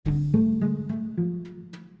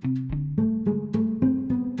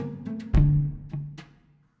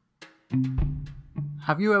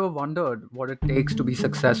Have you ever wondered what it takes to be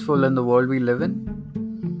successful in the world we live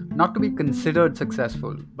in? Not to be considered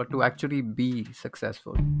successful, but to actually be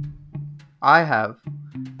successful. I have,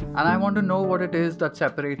 and I want to know what it is that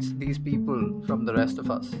separates these people from the rest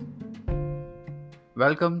of us.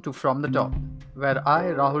 Welcome to From the Top, where I,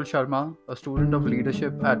 Rahul Sharma, a student of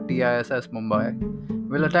leadership at TISS Mumbai,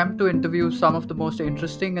 will attempt to interview some of the most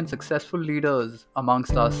interesting and successful leaders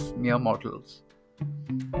amongst us mere mortals.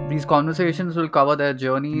 These conversations will cover their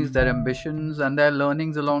journeys, their ambitions, and their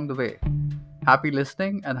learnings along the way. Happy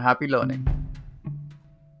listening and happy learning.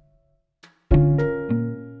 All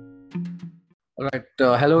right.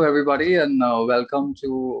 Hello, everybody, and welcome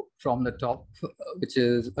to From the Top, which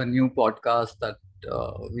is a new podcast that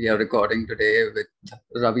we are recording today with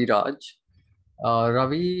Ravi Raj.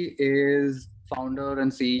 Ravi is founder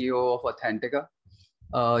and CEO of Authentica,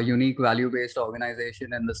 a unique value-based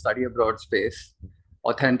organization in the study abroad space.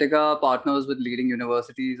 Authentica partners with leading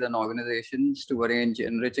universities and organizations to arrange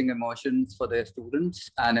enriching immersions for their students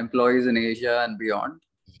and employees in Asia and beyond,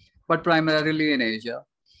 but primarily in Asia.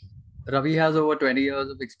 Ravi has over 20 years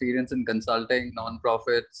of experience in consulting,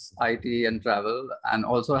 nonprofits, IT, and travel, and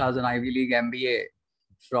also has an Ivey League MBA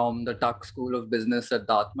from the Tuck School of Business at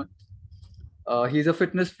Dartmouth. He's a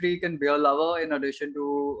fitness freak and beer lover, in addition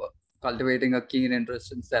to cultivating a keen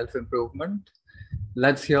interest in self improvement.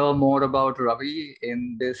 Let's hear more about Ravi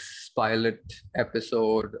in this pilot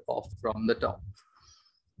episode of From the Top.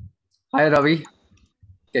 Hi, Ravi.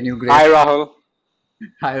 Can you Hi, great? Rahul.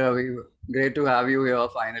 Hi, Ravi. Great to have you here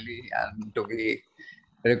finally and to be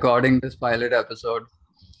recording this pilot episode.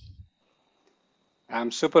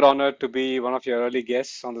 I'm super honored to be one of your early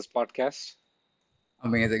guests on this podcast.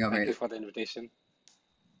 Amazing, Thank you amazing, for the invitation.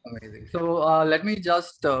 amazing. So let me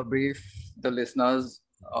just brief the listeners,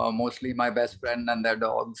 mostly my best friend and their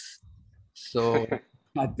dogs. So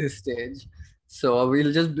at this stage,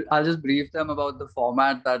 I'll just brief them about the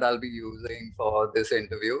format that I'll be using for this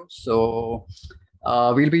interview. So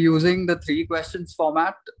we'll be using the three questions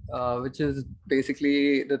format, which is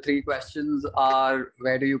basically the three questions are: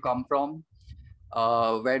 where do you come from?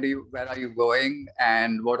 Where are you going,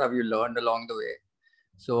 and what have you learned along the way?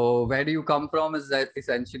 So where do you come from is that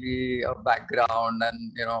essentially a background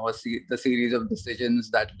and the series of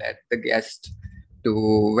decisions that led the guest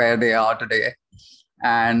to where they are today.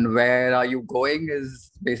 And where are you going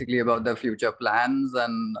is basically about their future plans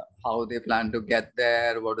and how they plan to get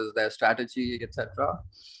there, what is their strategy, etc.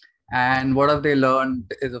 And what have they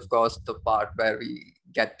learned is, of course, the part where we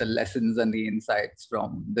get the lessons and the insights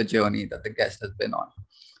from the journey that the guest has been on.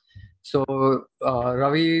 So,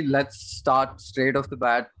 Ravi, let's start straight off the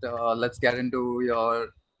bat. Let's get into your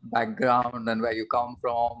background and where you come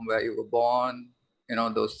from, where you were born,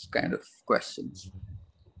 those kind of questions.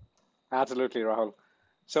 Absolutely, Rahul.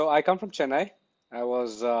 So I come from Chennai. I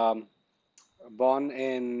was born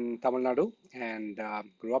in Tamil Nadu and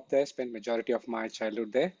grew up there, spent majority of my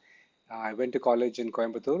childhood there. I went to college in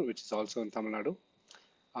Coimbatore, which is also in Tamil Nadu.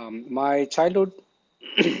 My childhood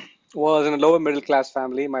was in a lower middle class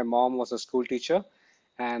family. My mom was a school teacher,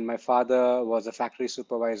 and my father was a factory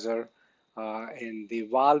supervisor in the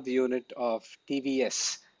valve unit of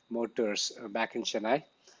TVS Motors back in Chennai.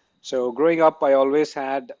 So growing up, I always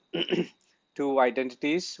had two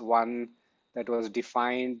identities, one that was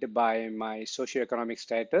defined by my socioeconomic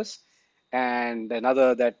status, and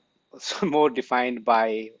another that was more defined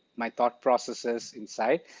by my thought processes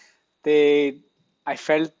inside. They, I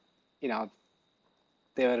felt, you know,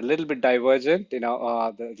 they were a little bit divergent.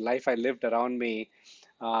 The life I lived around me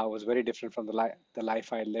was very different from the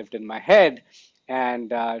life I lived in my head. And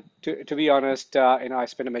to be honest, I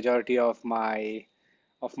spent a majority of my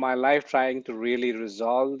life trying to really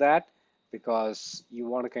resolve that because you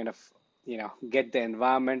want to kind of get the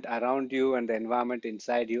environment around you and the environment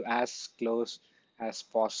inside you as close as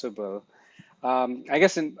possible. I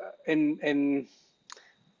guess in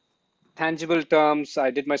tangible terms,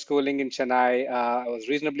 I did my schooling in Chennai. I was a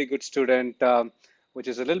reasonably good student, which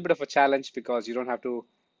is a little bit of a challenge because you don't have to,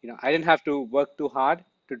 I didn't have to work too hard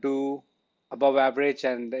to do above average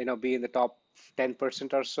and be in the top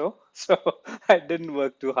 10% or so. So I didn't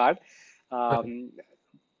work too hard. Right. Um,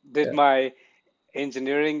 did Yeah. my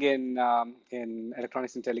engineering in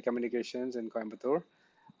electronics and telecommunications in Coimbatore.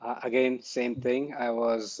 Again, same thing. I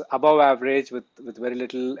was above average with very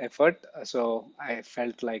little effort, so I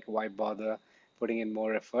felt like why bother putting in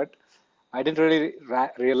more effort. I didn't really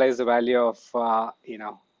realize the value of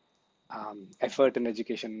effort in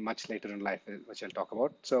education much later in life, which I'll talk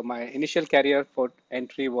about. So my initial career for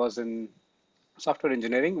entry was in software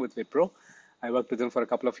engineering with Wipro. I worked with them for a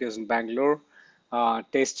couple of years in Bangalore,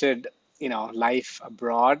 tasted life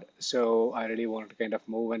abroad. So I really wanted to kind of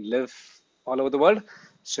move and live all over the world.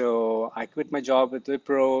 So I quit my job with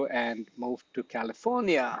Wipro and moved to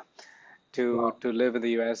California to Wow. live in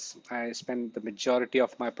the US. I spent the majority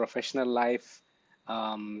of my professional life,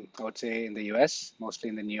 I would say, in the US, mostly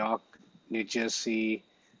in the New York, New Jersey,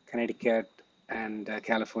 Connecticut, and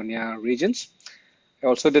California regions. I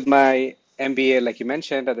also did my MBA, like you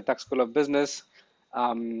mentioned, at the Tuck School of Business,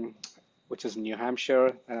 um, which is in New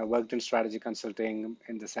Hampshire, and I worked in strategy consulting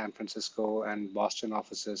in the San Francisco and Boston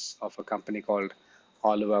offices of a company called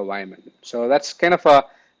Oliver Wyman. So that's kind of a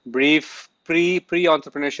brief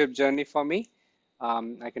pre-entrepreneurship journey for me.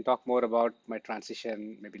 I can talk more about my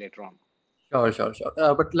transition maybe later on. Sure, sure, sure.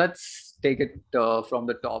 But let's take it from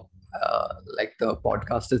the top, like the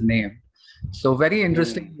podcast is named. So very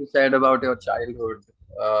interesting Mm, you said about your childhood,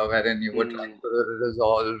 wherein you were trying mm, to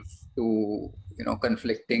resolve to,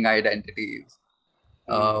 conflicting identities.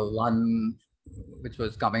 mm, One which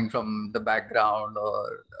was coming from the background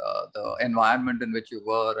or the environment in which you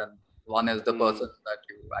were, and one is the mm, person that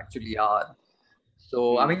you actually are.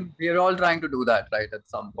 So, I mm, mean, we are all trying to do that, right, at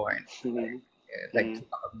some point. mm, Like mm,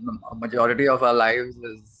 a majority of our lives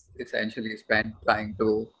is essentially spent trying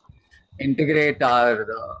to integrate our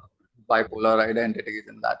bipolar identities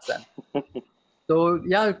in that sense. So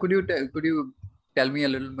yeah, could you tell me a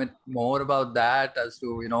little bit more about that as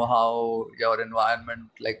to how your environment,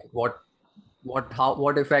 like what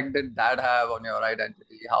effect did that have on your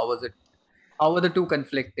identity? How was it? How were the two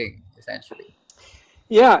conflicting essentially?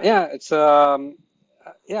 yeah,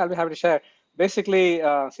 I'll be happy to share. Basically,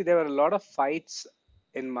 see, there were a lot of fights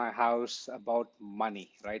in my house about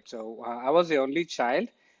money, right? So I was the only child,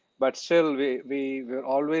 but still, we were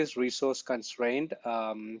always resource constrained.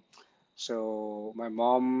 So my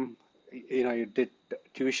mom, you did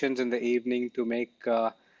tuitions in the evening to make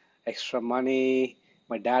extra money.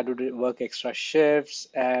 My dad would work extra shifts,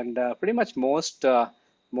 and pretty much most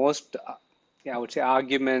yeah, I would say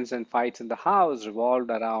arguments and fights in the house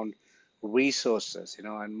revolved around resources,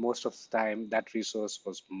 and most of the time that resource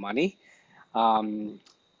was money. Um,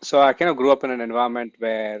 so I kind of grew up in an environment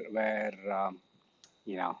where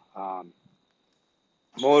you know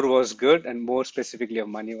more was good, and more specifically of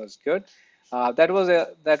money was good. That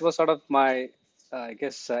was sort of my I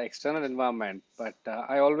guess external environment. But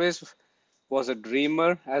I always was a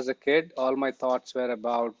dreamer as a kid. All my thoughts were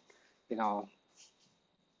about you know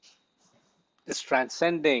just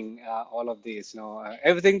transcending all of these.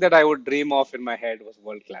 Everything that I would dream of in my head was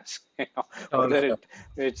world class. Sure, Whether sure.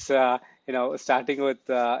 it's starting with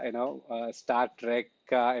Star Trek,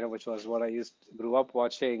 which was what I grew up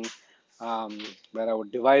watching, where I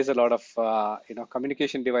would devise a lot of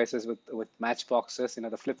communication devices with matchboxes,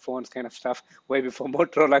 the flip phones kind of stuff, way before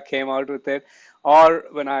Motorola came out with it, or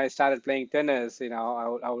when I started playing tennis,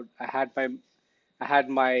 I had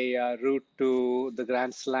my route to the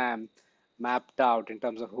Grand Slam mapped out in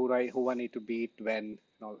terms of who I need to beat when and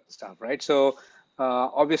all that stuff, right? So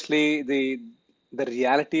obviously the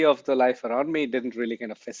reality of the life around me didn't really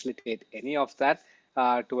kind of facilitate any of that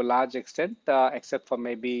to a large extent, except for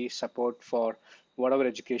maybe support for whatever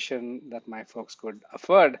education that my folks could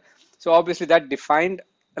afford. So obviously that defined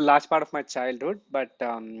a large part of my childhood, but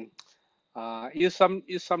you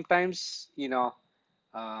sometimes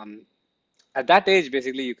um, at that age,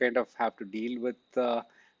 basically, you kind of have to deal with, to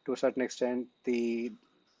a certain extent, the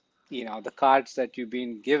cards that you've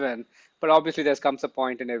been given. But obviously, there comes a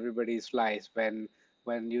point in everybody's lives when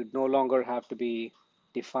you no longer have to be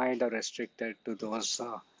defined or restricted to those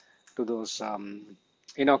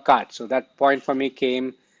cards. So that point for me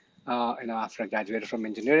came, after I graduated from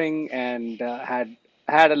engineering and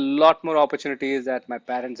had a lot more opportunities that my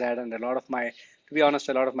parents had, and to be honest,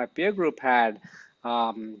 a lot of my peer group had,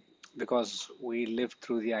 um, because we lived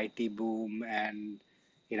through the IT boom, and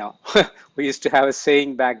you know, we used to have a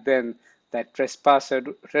saying back then that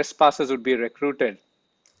trespassers would be recruited.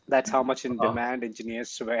 That's how much in Oh. demand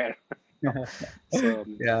engineers were. So,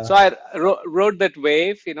 Yeah. so I rode that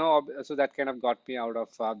wave, so that kind of got me out of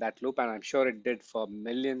that loop, and I'm sure it did for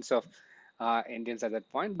millions of Indians at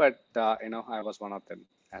that point. But I was one of them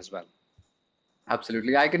as well.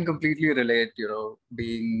 Absolutely. I can completely relate,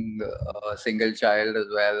 being a single child as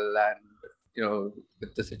well, and,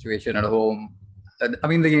 with the situation at home. And, I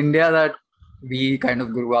mean, the India that we kind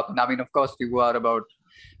of grew up in, I mean, of course, you are about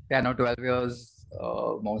 10 or 12 years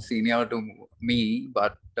more senior to me,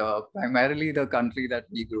 but primarily the country that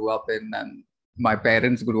we grew up in and my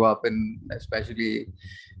parents grew up in, especially,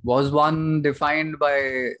 was one defined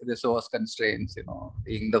by resource constraints,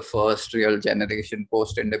 being the first real generation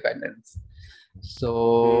post independence.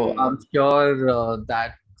 So I'm Hmm. sure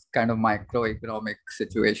that kind of microeconomic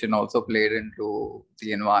situation also played into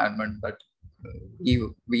the environment that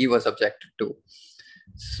we were subjected to.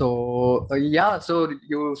 So yeah, so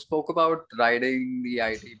you spoke about riding the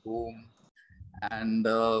IT boom, and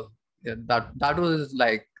yeah, that was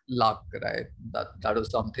like luck, right? That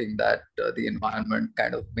was something that the environment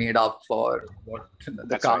kind of made up for what the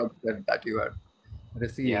That's right. cards that you had Yeah,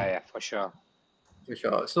 received, yeah, for sure. for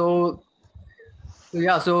sure. So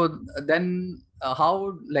yeah, so then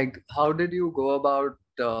how did you go about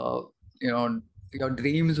you know your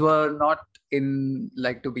dreams were not in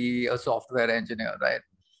like to be a software engineer, right?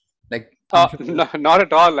 Like I'm sure. No, not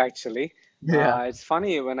at all, actually. Yeah. It's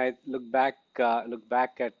funny when I look back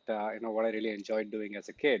at what I really enjoyed doing as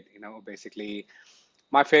a kid. Basically,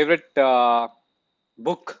 my favorite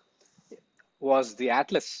book was the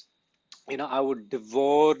Atlas. I would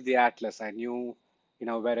devour the Atlas. I knew,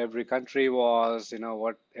 where every country was,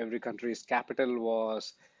 what every country's capital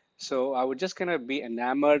was. So I would just kind of be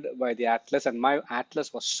enamored by the Atlas, and my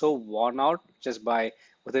Atlas was so worn out just by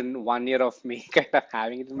within 1 year of me kind of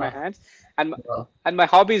having it in my Uh, hands. And yeah. and my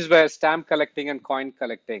hobbies were stamp collecting and coin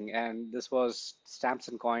collecting, and this was stamps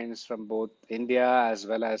and coins from both India as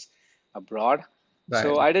well as abroad. So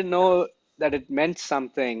Right. I didn't know that it meant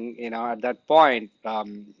something, at that point.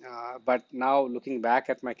 But now looking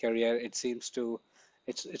back at my career, it seems to,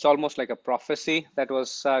 it's almost like a prophecy that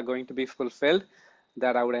was going to be fulfilled.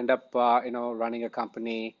 That I would end up, running a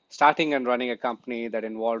company, starting and running a company that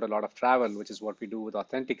involved a lot of travel, which is what we do with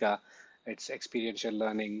Authentica. It's experiential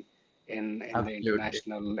learning in the Absolutely.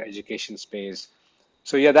 international education space.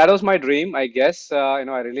 So yeah, that was my dream, I guess. I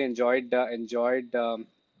really enjoyed Mm.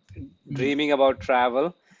 dreaming about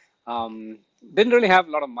travel. Didn't really have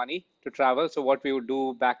a lot of money to travel, so what we would do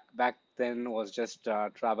back then was just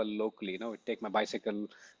travel locally. We'd take my bicycle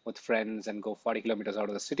with friends and go 40 kilometers out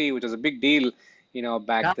of the city, which was a big deal, Yeah,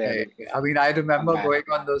 back then. I mean, I remember Back, going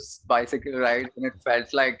on those bicycle rides, and it felt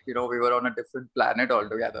like we were on a different planet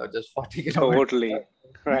altogether, just 40 kilometers. totally,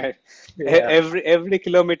 right. Yeah. Every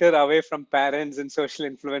kilometer away from parents and social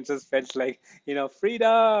influences felt like,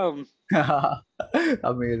 freedom.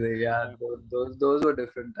 Amazing. Yeah, Yeah. those were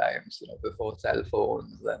different times, before cell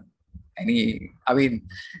phones and I mean,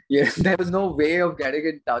 yeah, there was no way of getting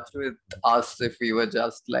in touch with us if we were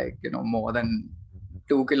just like, more than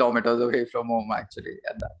 2 kilometers away from home, actually,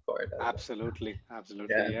 at that point as well. Absolutely,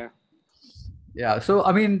 absolutely, Yeah. yeah. Yeah. So,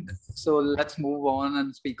 I mean, so let's move on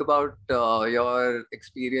and speak about your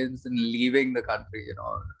experience in leaving the country,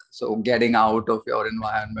 so getting out of your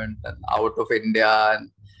environment and out of India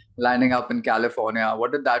and landing up in California.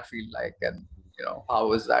 What did that feel like? And, how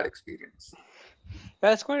was that experience?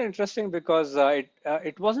 That's quite interesting because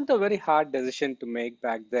it wasn't a very hard decision to make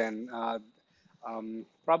back then.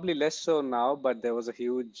 Probably less so now, but there was a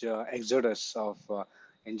huge exodus of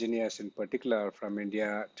engineers in particular from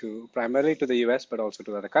India to primarily to the US, but also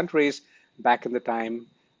to other countries back in the time.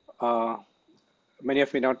 Uh, Many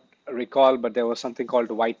of you not recall, but there was something called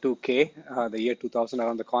Y2K, the year 2000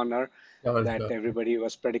 around the corner, Sure, that sure. everybody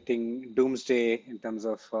was predicting doomsday in terms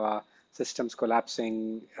of systems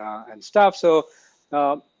collapsing and stuff. So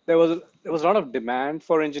uh, there was a lot of demand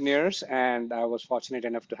for engineers, and I was fortunate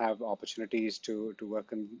enough to have opportunities to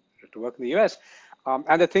work in the US.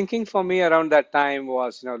 And the thinking for me around that time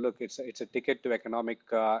was, look, it's a ticket to economic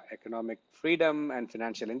freedom and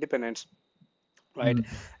financial independence, right? Mm.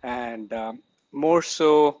 And more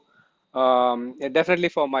so, yeah, definitely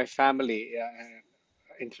for my family,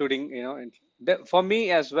 including, for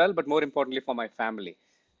me as well, but more importantly for my family,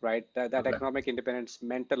 right? That Okay. economic independence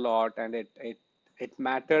meant a lot, and it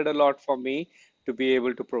mattered a lot for me to be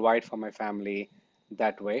able to provide for my family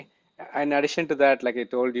that way. In addition to that, like I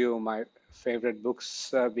told you, my favorite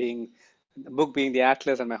books being the book being the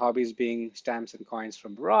Atlas and my hobbies being stamps and coins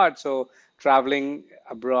from abroad. So traveling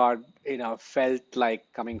abroad, felt like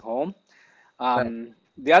coming home. Right.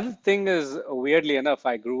 The other thing is, weirdly enough,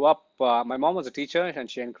 I grew up, my mom was a teacher and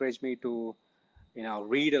she encouraged me to,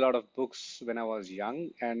 read a lot of books when I was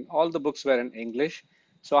young, and all the books were in English.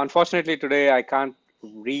 So unfortunately, today I can't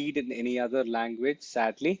read in any other language,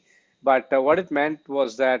 sadly. But what it meant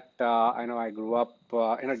was that I grew up,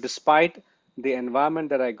 despite the environment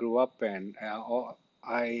that I grew up in,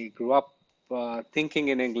 I grew up thinking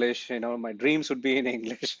in English. My dreams would be in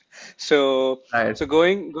English. So Right. so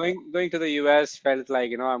going to the US felt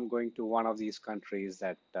like, I'm going to one of these countries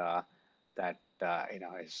that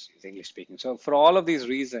is English speaking. So for all of these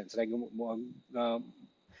reasons, like uh,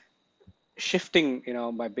 shifting,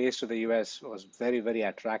 my base to the US was very, very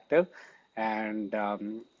attractive. And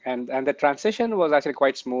the transition was actually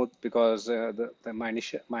quite smooth because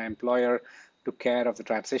my employer took care of the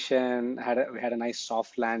transition. We had a nice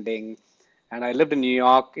soft landing, and I lived in New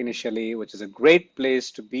York initially, which is a great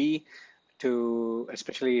place to be, to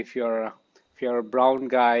especially if you're a brown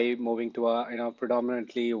guy moving to a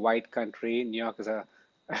predominantly white country. New York is a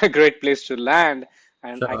great place to land,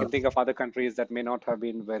 and I Sure. can think of other countries that may not have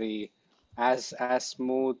been very as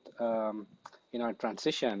smooth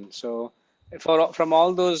transition. So from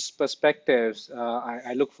all those perspectives,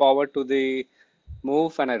 I look forward to the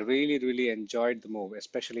move, and I really enjoyed the move,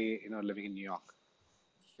 especially living in New York.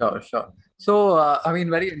 Sure, sure. So, I mean,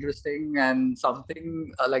 very interesting, and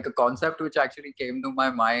something like a concept which actually came to my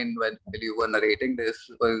mind while you were narrating this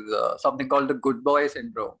was something called the good boy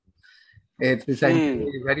syndrome. It's Hmm.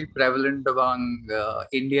 essentially very prevalent among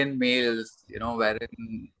Indian males,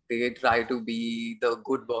 wherein they try to be the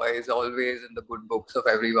good boys, always in the good books of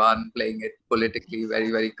everyone, playing it politically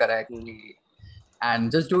very correctly, Hmm.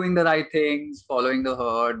 and just doing the right things, following the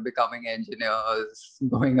herd, becoming engineers,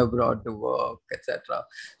 going abroad to work, etc.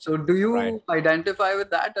 So, do Right. you identify with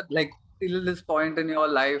that? Like, till this point in your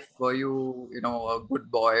life, were you, a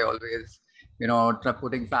good boy, always,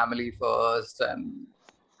 putting family first and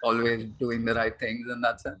always doing the right things in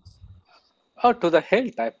that sense? Oh, to the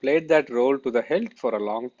hilt. I played that role to the hilt for a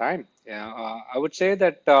long time. Yeah, I would say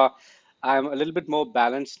that I'm a little bit more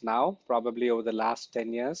balanced now. Probably over the last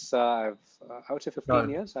 10 years, I would say 15 Sure.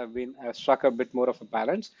 years, I've struck a bit more of a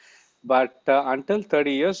balance. But until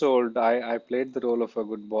 30 years old, I played the role of a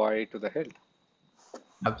good boy to the hilt.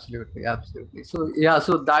 Absolutely, absolutely. So yeah,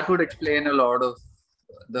 so that would explain a lot of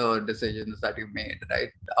the decisions that you made,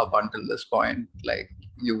 right? Up until this point. Like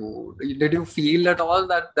did you feel at all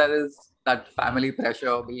that there is that family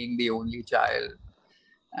pressure being the only child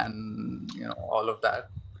and all of that?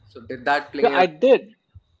 So did that Yeah, play a I did.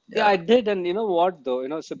 Yeah, yeah, I did. And you know what,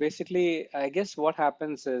 though? So basically, I guess what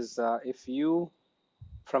happens is if you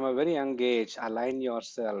from a very young age align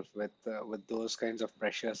yourself with those kinds of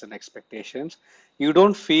pressures and expectations, you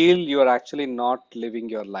don't feel you're actually not living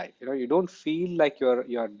your life. You don't feel like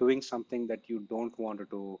you're doing something that you don't want to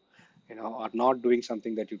do, or not doing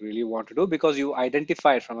something that you really want to do, because you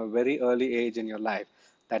identify from a very early age in your life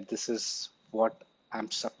that this is what I'm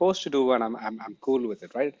supposed to do, and I'm cool with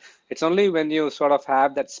it, right? It's only when you sort of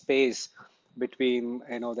have that space between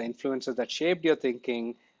the influences that shaped your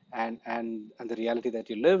thinking and the reality that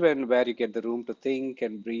you live in, where you get the room to think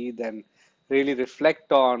and breathe and really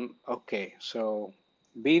reflect on, okay, so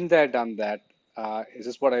been there, done that. Is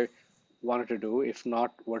this what I wanted to do? If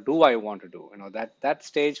not, what do I want to do? That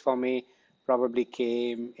stage for me probably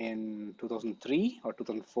came in 2003 or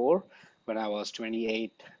 2004, when I was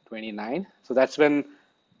 28, 29. So that's when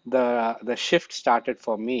the shift started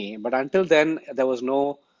for me. But until then, there was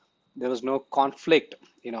no conflict,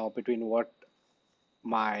 between what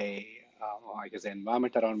my I guess the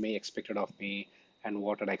environment around me expected of me, and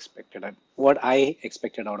what I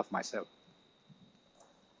expected out of myself.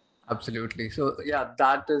 absolutely. So yeah,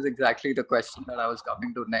 that is exactly the question that I was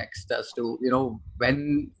coming to next as to,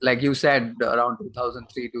 when, like you said, around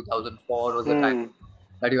 2003, 2004 was the time Hmm.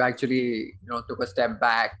 that you actually took a step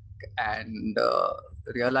back and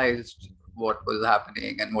realized what was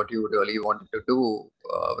happening and what you really wanted to do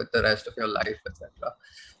with the rest of your life, etc.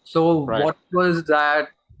 So Right. what was that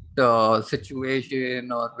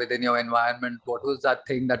situation, or within your environment, what was that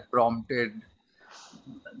thing that prompted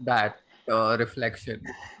that reflection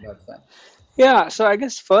in that sense? Yeah, so I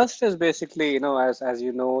guess first is basically, as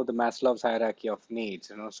you know, the Maslow's hierarchy of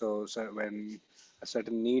needs, so when a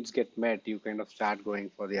certain needs get met, you kind of start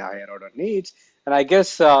going for the higher order needs. And I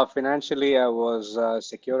guess financially, I was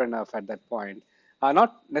secure enough at that point.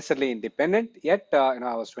 Not necessarily independent yet.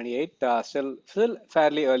 I was 28, still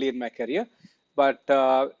fairly early in my career, but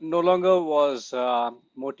no longer was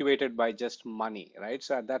motivated by just money, right?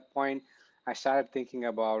 So at that point, I started thinking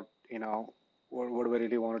about, what do I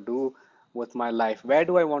really want to do with my life? Where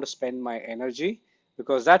do I want to spend my energy?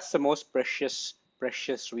 Because that's the most precious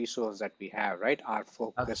resource that we have, right? Our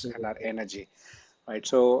focus and our Absolutely. energy, right?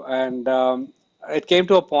 So, and it came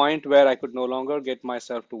to a point where I could no longer get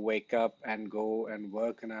myself to wake up and go and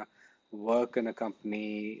work in a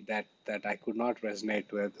company that I could not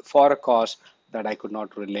resonate with, for a cause that I could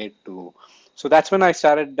not relate to. So that's when I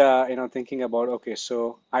started, thinking about, okay,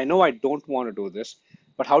 so I know I don't want to do this,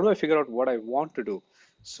 but how do I figure out what I want to do?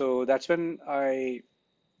 So that's when I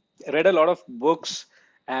read a lot of books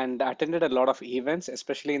and attended a lot of events,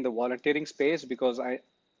 especially in the volunteering space, because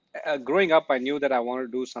growing up, I knew that I wanted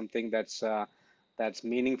to do something that's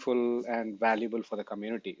meaningful and valuable for the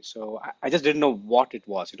community. So I just didn't know what it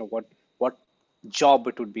was, what job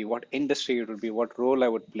it would be, what industry it would be, what role I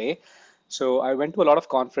would play. So I went to a lot of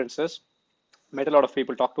conferences, met a lot of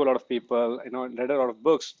people, talked to a lot of people, read a lot of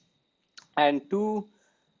books. And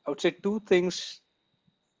I would say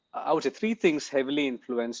three things heavily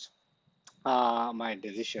influenced my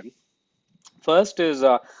decision. First is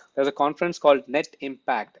there's a conference called Net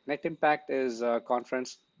Impact. Net Impact is a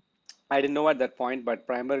conference I didn't know at that point, but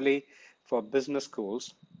primarily for business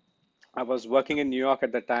schools. I was working in New York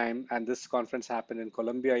at the time, and this conference happened in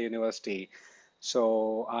Columbia University.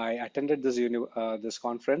 So I attended this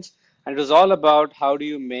conference, and it was all about how do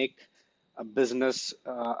you make a business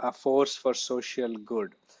a force for social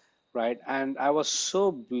good, right? And I was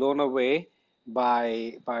so blown away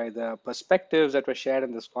by the perspectives that were shared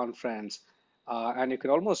in this conference, and you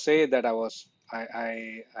could almost say that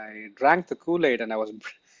I drank the Kool-Aid, and I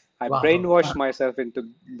Wow. brainwashed myself into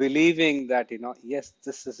believing that, yes,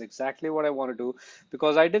 this is exactly what I want to do,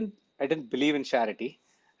 because I didn't believe in charity,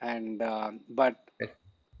 and but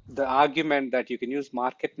the argument that you can use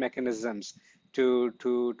market mechanisms to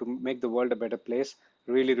make the world a better place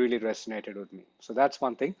really resonated with me. So that's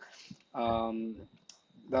one thing. Um,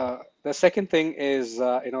 the second thing is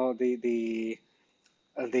the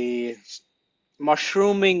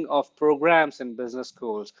mushrooming of programs in business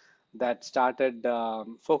schools that started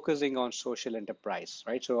focusing on social enterprise,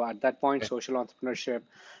 right? So at that point, social entrepreneurship,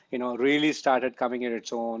 really started coming in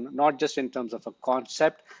its own, not just in terms of a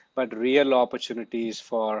concept, but real opportunities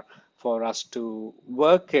for us to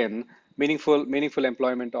work in meaningful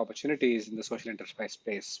employment opportunities in the social enterprise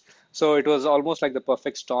space. So it was almost like the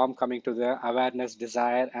perfect storm coming to the awareness,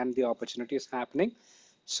 desire, and the opportunities happening.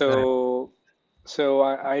 Right. So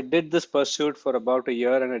I did this pursuit for about a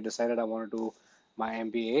year, and I decided I want to do my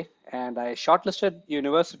MBA. And I shortlisted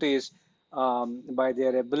universities by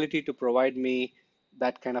their ability to provide me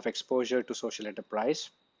that kind of exposure to social enterprise.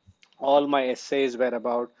 All my essays were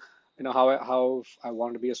about, how I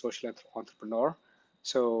want to be a social entrepreneur.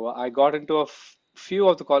 So I got into few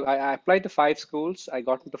of the I applied to five schools. I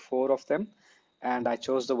got into four of them, and I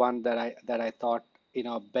chose the one that I thought,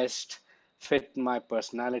 best fit my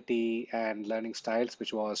personality and learning styles,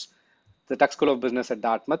 which was the Tuck School of Business at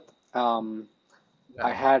Dartmouth. I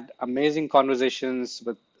Right. had amazing conversations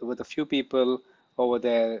with a few people over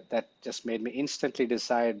there that just made me instantly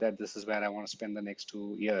decide that this is where I want to spend the next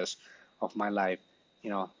 2 years of my life,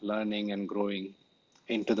 learning and growing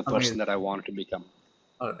into the person Amazing. that I wanted to become.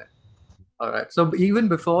 All right. All right. So even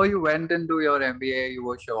before you went into your MBA, you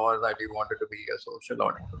were sure that you wanted to be a social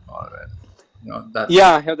entrepreneur, and that's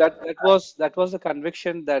Yeah, that was the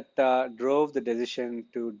conviction that drove the decision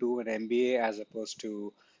to do an MBA as opposed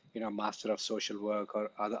to, Master of Social Work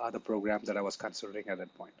or other programs that I was considering at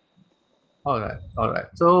that point. all right. All right.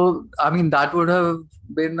 So I mean, that would have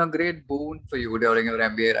been a great boon for you during your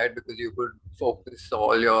MBA, right? Because you could focus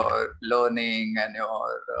all your learning and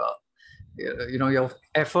your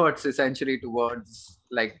efforts essentially towards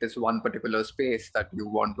like this one particular space that you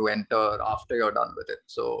want to enter after you're done with it.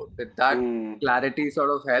 So did that Hmm. clarity sort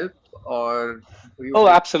of help, or do you Oh, feel?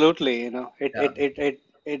 absolutely. Yeah.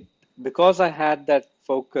 Because I had that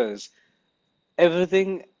focus,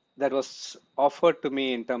 everything that was offered to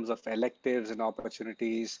me in terms of electives and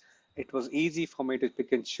opportunities, it was easy for me to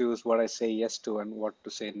pick and choose what I say yes to and what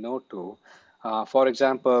to say no to. For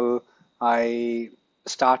example, I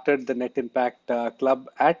started the Net Impact Club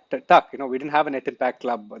at Tuck. We didn't have a Net Impact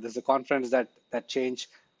Club, but there's a conference that changed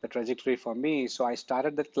the trajectory for me. So I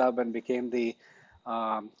started the club and became the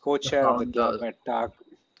The co-chair of the club founders. at Tuck.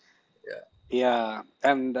 Yeah. Yeah,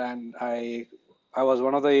 and I was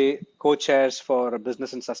one of the co-chairs for a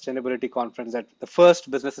business and sustainability conference, at the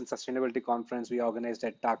first business and sustainability conference we organized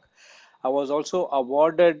at TUC. I was also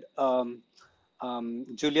awarded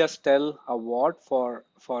Julia Stell Award for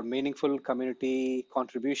meaningful community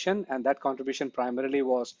contribution, and that contribution primarily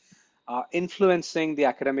was influencing the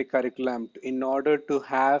academic curriculum in order to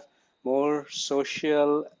have more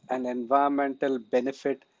social and environmental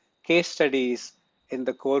benefit case studies in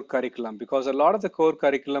the core curriculum, because a lot of the core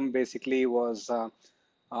curriculum basically was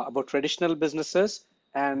about traditional businesses,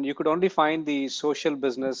 and you could only find the social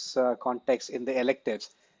business context in the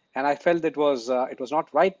electives. And I felt it was not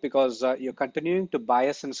right, because you're continuing to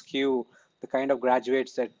bias and skew the kind of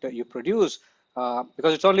graduates that you produce,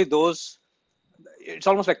 because it's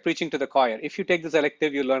almost like preaching to the choir. If you take this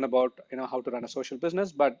elective, you learn about how to run a social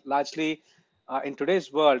business, but largely in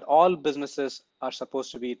today's world, all businesses are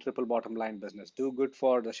supposed to be triple bottom line business. Do good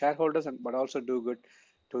for the shareholders, and but also do good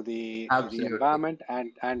to the Absolutely. environment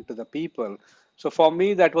and to the people. So for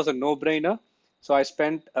me, that was a no-brainer. So I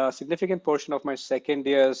spent a significant portion of my second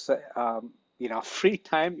year's free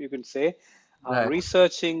time, you can say, Right.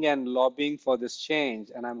 researching and lobbying for this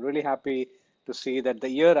change. And I'm really happy to see that the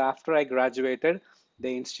year after I graduated,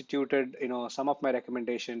 they instituted, some of my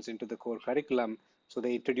recommendations into the core curriculum. So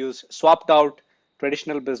they swapped out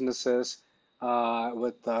traditional businesses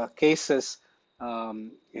with cases,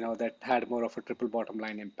 that had more of a triple bottom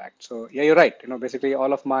line impact. So yeah, you're right. Basically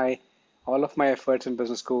all of my efforts in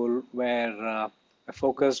business school were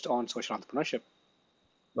focused on social entrepreneurship.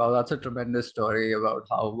 Well, that's a tremendous story about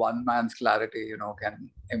how one man's clarity, can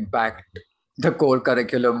impact the core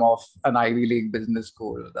curriculum of an Ivy League business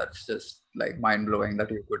school. That's just like mind blowing that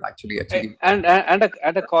you could actually achieve. And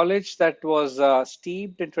a college that was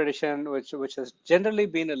steeped in tradition, which has generally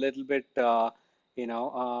been a little bit, I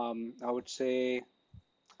would say,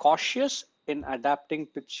 cautious in adapting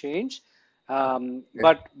to change.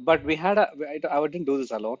 Okay. But we had I didn't do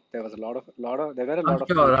this alone. There was there were a lot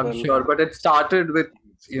of I'm people. sure, but it started with,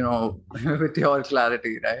 with your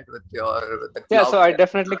clarity, right? With the Yeah, cloud. so I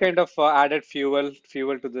definitely kind of added fuel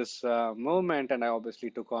to this movement, and I obviously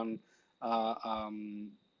took on uh,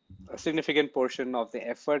 um, a significant portion of the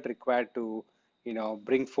effort required to,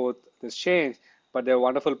 bring forth this change. But there are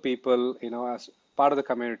wonderful people, as part of the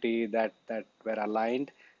community that were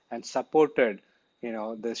aligned and supported,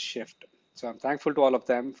 this shift. So I'm thankful to all of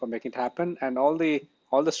them for making it happen, and all the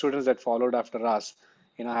students that followed after us,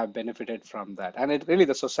 have benefited from that. And it really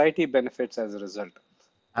the society benefits as a result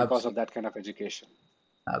because of Absolutely. that kind of education.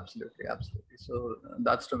 Absolutely, absolutely. So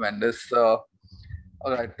that's tremendous. All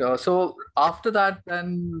right. So after that,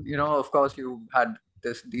 then of course, you had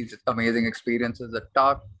these amazing experiences at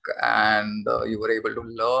Tuck, and you were able to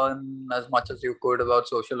learn as much as you could about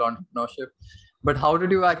social entrepreneurship. But how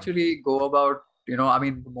did you actually go about? I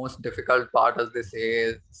mean, the most difficult part, as they say,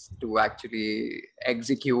 is to actually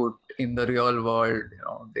execute in the real world.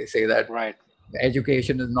 They say that Right.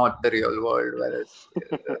 education is not the real world, whereas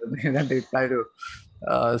then they try to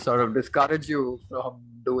sort of discourage you from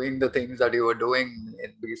doing the things that you were doing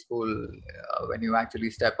in B school when you actually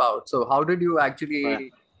step out. So, how did you Right.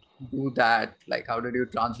 actually do that? Like, how did you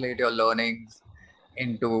translate your learnings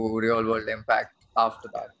into real world impact after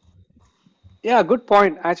that? Yeah, good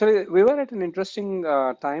point. Actually, we were at an interesting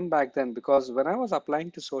time back then because when I was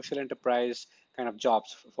applying to social enterprise kind of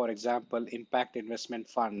jobs, for example, impact investment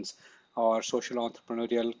funds or social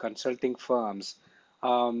entrepreneurial consulting firms,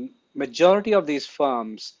 majority of these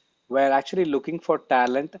firms were actually looking for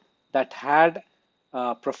talent that had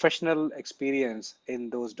professional experience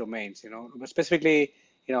in those domains. Specifically,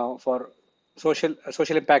 for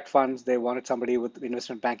social impact funds, they wanted somebody with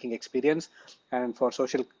investment banking experience, and for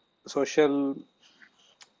social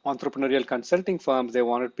entrepreneurial consulting firms, they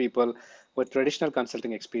wanted people with traditional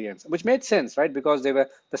consulting experience, which made sense, right? Because the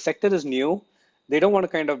sector is new. They don't want to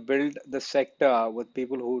kind of build the sector with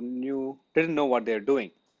people who didn't know what they're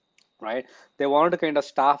doing, right? They wanted to kind of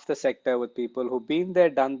staff the sector with people who've been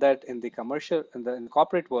there, done that in the commercial, in the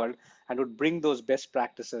corporate world, and would bring those best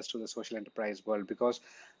practices to the social enterprise world because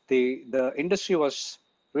the industry was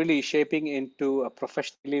really shaping into a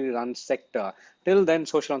professionally run sector. Till then,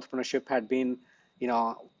 social entrepreneurship had been, you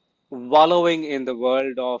know, wallowing in the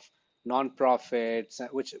world of nonprofits,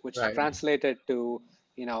 which Right. translated to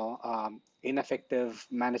ineffective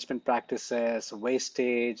management practices,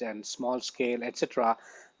 wastage, and small scale, etc.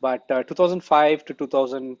 But 2005 to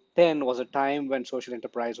 2010 was a time when social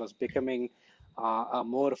enterprise was becoming a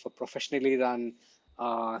more of a professionally run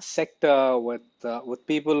sector with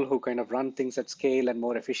people who kind of run things at scale and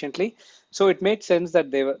more efficiently. So it made sense that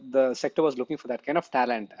the sector was looking for that kind of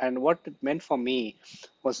talent. And what it meant for me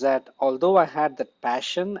was that although I had that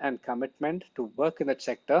passion and commitment to work in that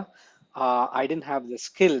sector, I didn't have the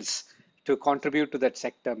skills to contribute to that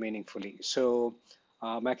sector meaningfully. So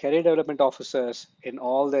my career development officers, in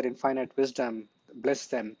all their infinite wisdom, bless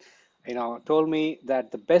them, told me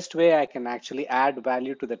that the best way I can actually add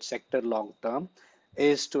value to that sector long term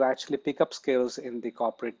is to actually pick up skills in the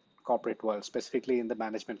corporate world, specifically in the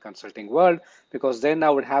management consulting world, because then I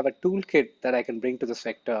would have a toolkit that I can bring to the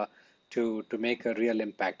sector to make a real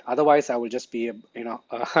impact. Otherwise, I will just be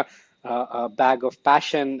a bag of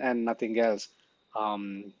passion and nothing else.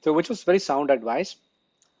 So, which was very sound advice,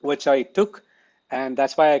 which I took, and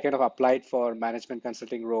that's why I kind of applied for management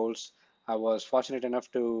consulting roles. I was fortunate enough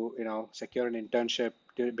to, secure an internship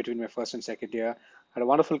between my first and second year at a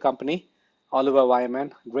wonderful company, Oliver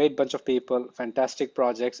Wyman, great bunch of people, fantastic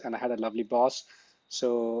projects, and I had a lovely boss.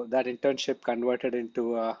 So that internship converted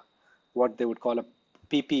into what they would call a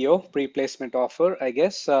PPO, pre-placement offer, I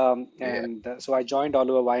guess. Yeah. And so I joined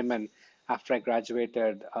Oliver Wyman after I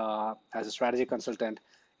graduated as a strategy consultant,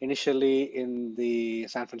 initially in the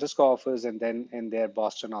San Francisco office and then in their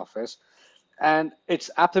Boston office. And it's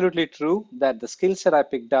absolutely true that the skill set I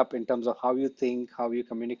picked up in terms of how you think, how you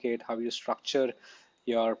communicate, how you structure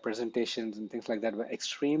your presentations and things like that were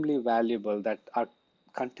extremely valuable that are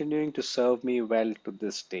continuing to serve me well to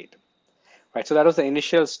this date. Right. So that was the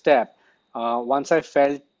initial step. Once I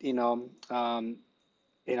felt, I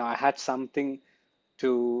had something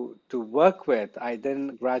to work with. I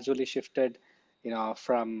then gradually shifted,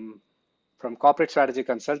 from corporate strategy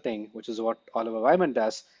consulting, which is what Oliver Wyman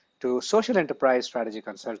does, to social enterprise strategy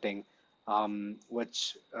consulting,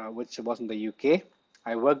 which was in the UK.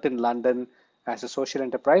 I worked in London as a social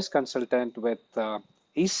enterprise consultant with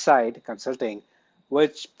East Side Consulting,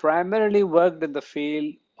 which primarily worked in the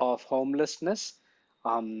field of homelessness.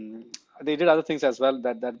 um, they did other things as well,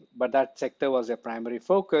 but that sector was their primary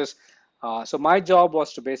focus. So my job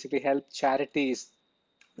was to basically help charities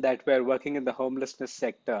that were working in the homelessness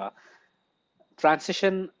sector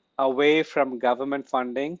transition away from government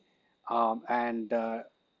funding, and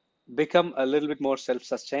become a little bit more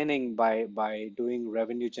self-sustaining by doing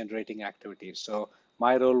revenue generating activities. So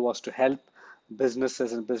my role was to help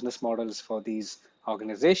businesses and business models for these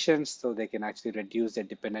organizations so they can actually reduce their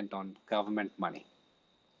dependence on government money.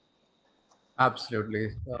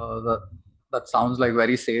 Absolutely. That sounds like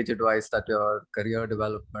very sage advice that your career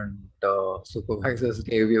development supervisors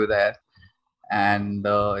gave you there. And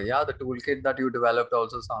yeah, the toolkit that you developed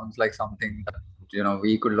also sounds like something that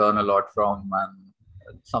we could learn a lot from,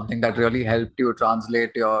 and something that really helped you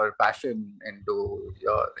translate your passion into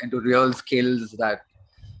real skills that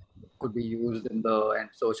could be used in the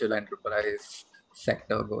social enterprise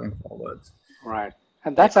sector going forwards. Right.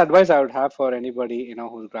 And Yeah, that's advice I would have for anybody,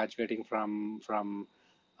 who's graduating from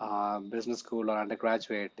business school or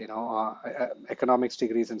undergraduate, economics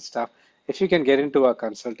degrees and stuff. If you can get into a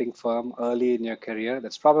consulting firm early in your career,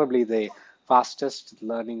 that's probably the fastest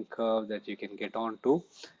learning curve that you can get onto,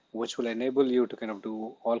 which will enable you to kind of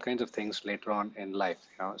do all kinds of things later on in life.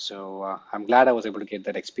 So I'm glad I was able to get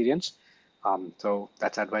that experience. So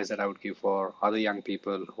that's advice that I would give for other young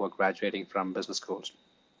people who are graduating from business schools,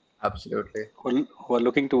 absolutely. who are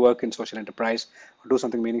looking to work in social enterprise or do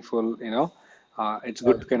something meaningful. It's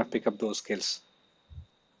good to kind of pick up those skills.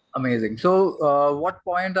 Amazing. So, what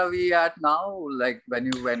point are we at now? Like when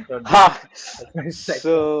you entered the Ha! enterprise sector?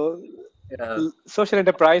 So, Yeah, social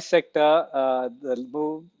enterprise sector, the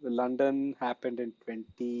move to London happened in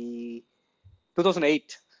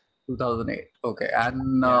 2008. 2008. Okay.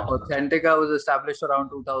 And Yeah. Authentica was established around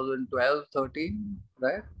 2012, 13,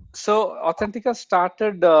 right? So Authentica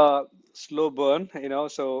started slow burn,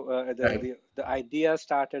 so Right. the idea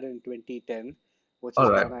started in 2010, which All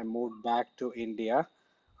is right. when I moved back to India.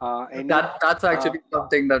 And That's uh, actually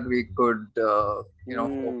something that we could,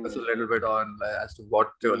 focus a mm, little bit on, as to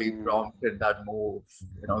what really mm. prompted that move,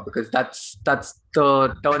 because that's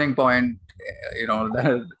the turning point,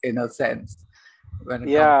 that in a sense, when it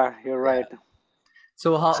comes. Yeah, you're Yeah. right.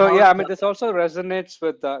 So So how's yeah, I mean, that? this also resonates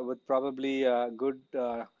with probably good.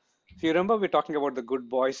 If you remember, we are talking about the good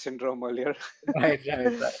boy syndrome earlier. Right,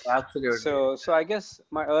 right, right. Absolutely. So I guess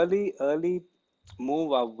my early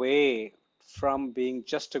move away from being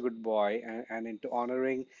just a good boy and into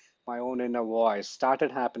honoring my own inner voice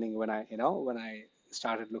started happening when I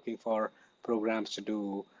started looking for programs to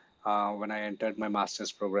do when I entered my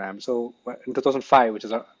master's program. So in 2005, which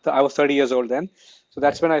is I was 30 years old then. So Right.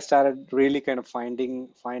 that's when I started really kind of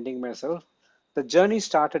finding myself. The journey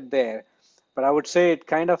started there, but I would say it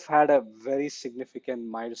kind of had a very significant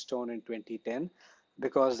milestone in 2010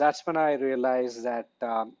 because that's when I realized that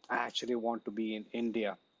I actually want to be in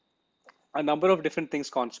India. A number of different things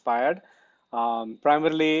conspired.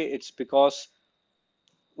 Primarily, it's because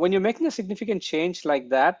when you're making a significant change like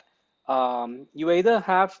that, you either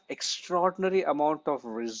have extraordinary amount of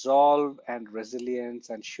resolve and resilience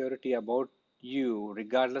and surety about you,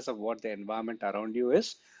 regardless of what the environment around you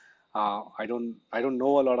is. I don't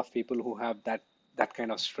know a lot of people who have that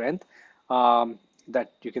kind of strength,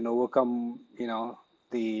 that you can overcome,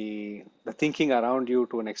 the thinking around you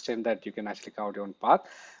to an extent that you can actually carve your own path,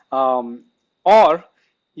 or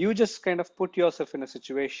you just kind of put yourself in a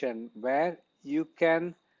situation where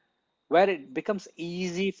it becomes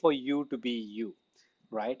easy for you to be you,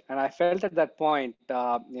 right? And I felt at that point,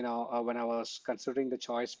 when I was considering the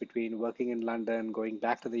choice between working in London, going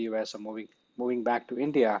back to the US, or moving back to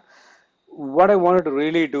India, what I wanted to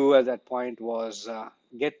really do at that point was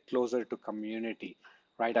get closer to community,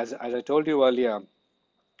 right? As I told you earlier,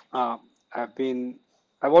 uh, I've been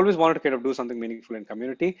I've always wanted to kind of do something meaningful in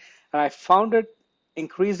community, and I found it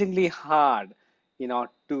increasingly hard,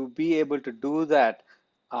 to be able to do that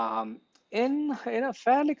in a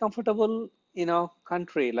fairly comfortable,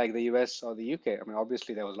 country like the US or the UK. I mean,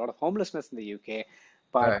 obviously there was a lot of homelessness in the UK,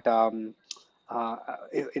 Right. but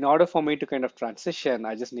in order for me to kind of transition,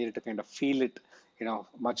 I just needed to kind of feel it,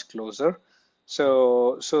 much closer.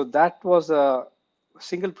 So that was a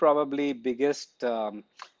single probably biggest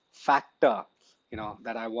factor,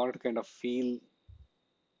 that I wanted to kind of feel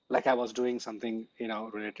like I was doing something,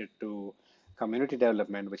 related to community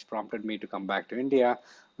development, which prompted me to come back to India.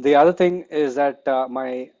 The other thing is that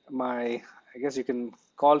my I guess you can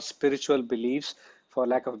call spiritual beliefs, for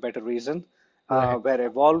lack of a better reason, Right. were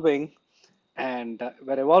evolving, and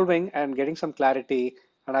we're evolving and getting some clarity.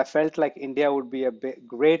 And I felt like India would be a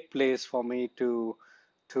great place for me to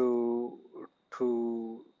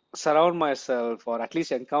to surround myself, or at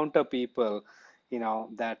least encounter people,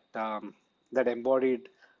 that embodied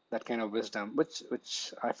that kind of wisdom,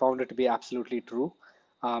 which I found it to be absolutely true.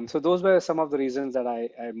 So those were some of the reasons that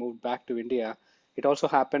I moved back to India. It also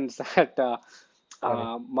happens that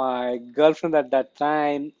Right. my girlfriend at that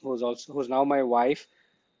time, who's now my wife,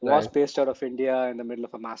 was Right. based out of India in the middle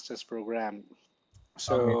of a master's program.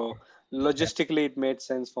 So Amazing. Yeah. logistically, it made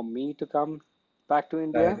sense for me to come back to Right.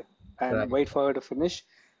 India and Right. wait for her to finish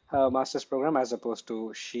her master's program, as opposed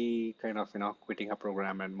to she kind of, quitting her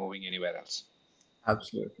program and moving anywhere else.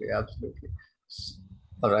 Absolutely. Absolutely.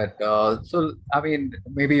 All right. So, I mean,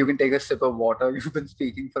 maybe you can take a sip of water. You've been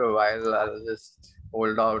speaking for a while. I'll just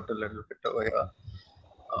hold out a little bit over here.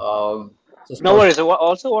 Just No thought, worries. I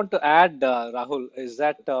also want to add, Rahul, is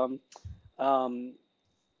that um,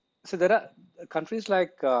 so there are countries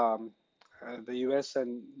like the US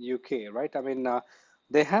and UK, right? I mean,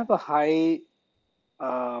 they have a high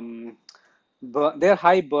um, they're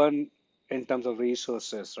high burn in terms of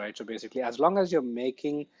resources, right? So basically, as long as you're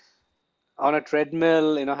making on a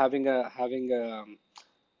treadmill, having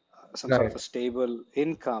some sort of right. a stable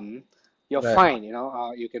income, you're Right. fine.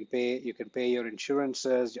 You can pay your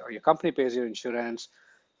insurances, or your company pays your insurance,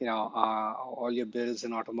 all your bills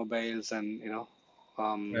and automobiles, and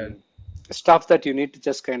Right. stuff that you need to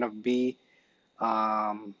just kind of be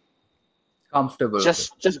um, Comfortable with.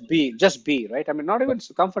 just be, right? I mean, not even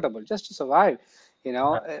so comfortable, just to survive.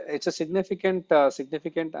 It's a significant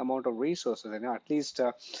amount of resources. At least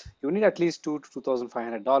you need at least $2,000 to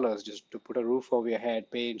 $2,500 just to put a roof over your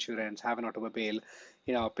head, pay insurance, have an automobile,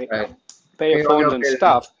 Right. pay your Pay all phones your and bills.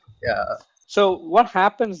 stuff. Yeah. So what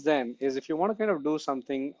happens then is, if you want to kind of do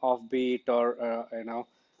something offbeat, or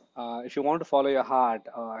if you want to follow your heart,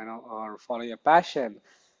 or follow your passion,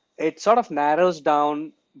 it sort of narrows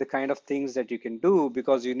down the kind of things that you can do,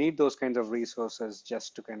 because you need those kinds of resources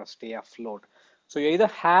just to kind of stay afloat. So you either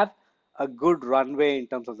have a good runway in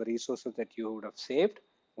terms of the resources that you would have saved,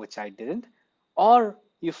 which I didn't, or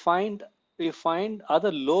you find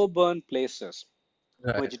other low burn places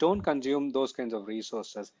Right. which don't consume those kinds of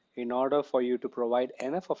resources, in order for you to provide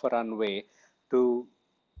enough of a runway to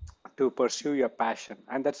to pursue your passion.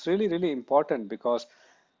 And that's really, really important, because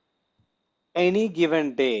any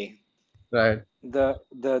given day, Right.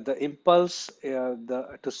 the impulse,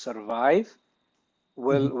 to survive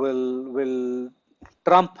will Mhm. will will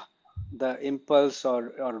trump the impulse,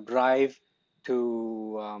 or drive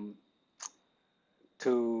to um,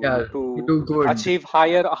 Yeah. to To to do good. achieve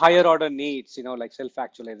higher order needs, like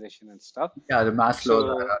self-actualization and stuff. Yeah. The Maslow's So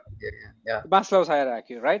hierarchy again. Yeah. Maslow's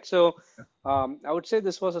hierarchy, right? So I would say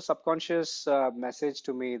this was a subconscious message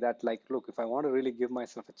to me that, like, look, if I want to really give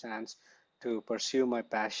myself a chance to pursue my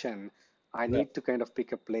passion, I Right. need to kind of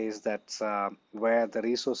pick a place that's where the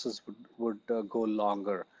resources would go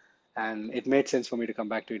longer. And it made sense for me to come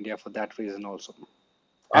back to India for that reason also.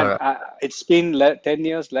 All And right. it's been 10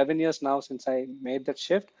 years, 11 years now since I made that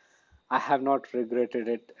shift. I have not regretted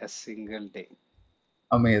it a single day.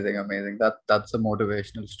 Amazing. Amazing. That's a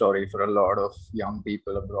motivational story for a lot of young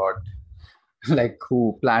people abroad, like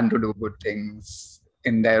who plan to do good things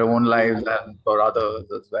in their own lives Mhm. and for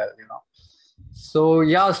others as well. So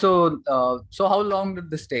yeah, so how long did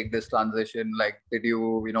this take, this transition? Like, did you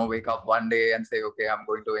wake up one day and say, okay, I'm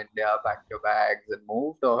going to India, pack your bags and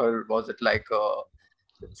moved, or was it like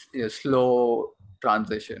a slow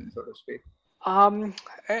transition, so to speak? Um,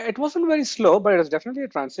 it wasn't very slow, but it was definitely a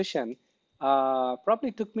transition.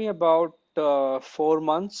 Probably took me about 4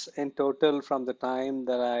 months in total, from the time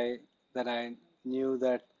that I knew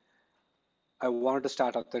that I wanted to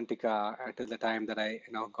start Authentica, till the time that I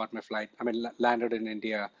got my flight. I mean, landed in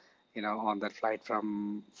India, on that flight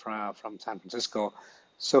from San Francisco.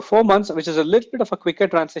 So 4 months, which is a little bit of a quicker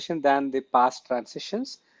transition than the past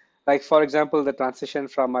transitions. Like, for example, the transition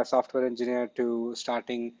from my software engineer to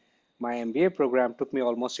starting my MBA program took me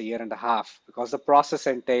almost a year and a half, because the process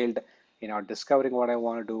entailed, discovering what I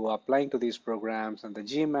want to do, applying to these programs, and the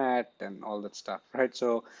GMAT and all that stuff, right?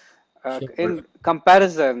 So Sure. in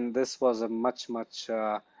comparison, this was a much, much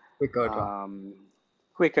quicker turn. um,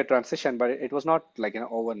 quicker transition, but it was not like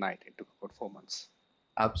overnight. It took about 4 months.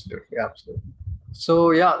 Absolutely, absolutely.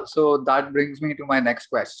 So yeah, so that brings me to my next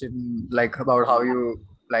question, like about how Mhm. you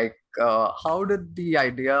like how did the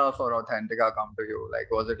idea for Authentica come to you?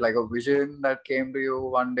 Like, was it like a vision that came to you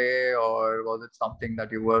one day, or was it something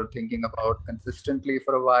that you were thinking about consistently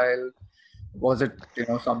for a while? Was it,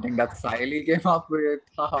 something that Siley came up with?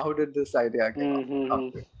 How did this idea come Mm-hmm.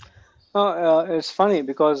 to you? It's funny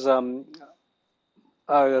because a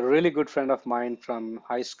really good friend of mine from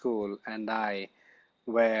high school and I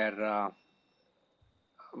were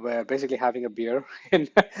basically having a beer in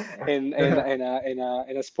in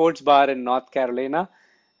a sports bar in North Carolina,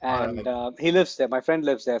 All and right, he lives there. My friend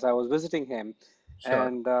lives there, so I was visiting him, sure.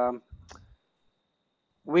 and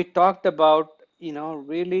we talked about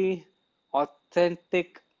really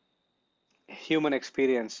authentic human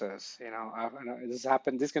experiences. This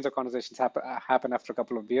happen. These kinds of conversations happen after a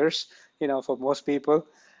couple of beers. For most people,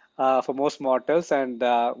 for most mortals, and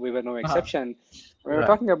we were no exception. We were Right.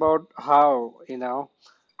 talking about how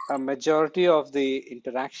a majority of the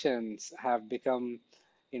interactions have become,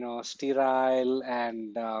 sterile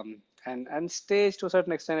and staged to a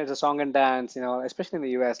certain extent. It's a song and dance, especially in the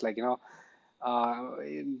US, like,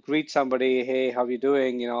 greet somebody, hey, how you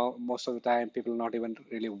doing? Most of the time, people are not even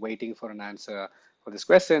really waiting for an answer for these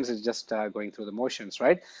questions. It's just going through the motions,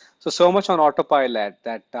 right? So much on autopilot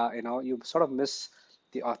that, you sort of miss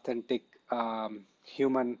the authentic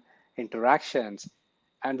human interactions.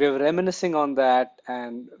 And we were reminiscing on that,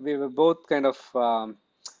 and we were both kind of,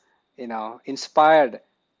 inspired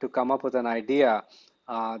to come up with an idea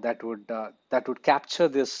that would capture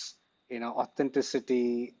this,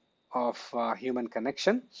 authenticity of human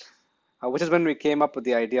connection, which is when we came up with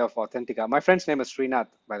the idea of Authentica. My friend's name is Srinath,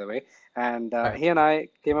 by the way, and Right. he and I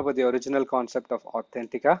came up with the original concept of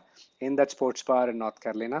Authentica in that sports bar in North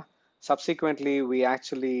Carolina. Subsequently, we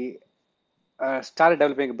actually started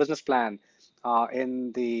developing a business plan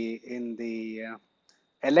in the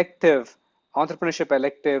elective entrepreneurship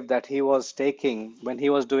elective that he was taking when he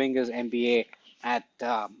was doing his MBA at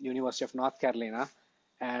University of North Carolina,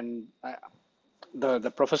 and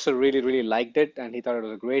the professor really liked it, and he thought it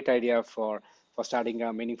was a great idea for starting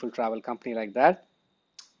a meaningful travel company like that.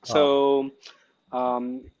 Wow. So,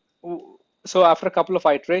 um, so after a couple of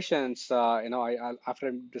iterations, after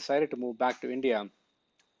I decided to move back to India,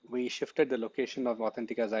 we shifted the location of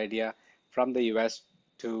Authentica's idea from the US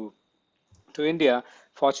to India.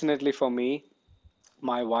 Fortunately for me,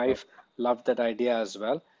 my wife loved that idea as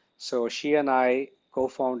well. So she and I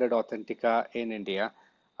co-founded Authentica in India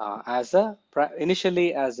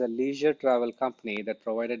initially as a leisure travel company that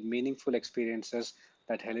provided meaningful experiences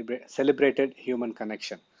that celebrated human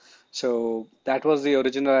connection. So that was the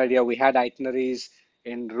original idea. We had itineraries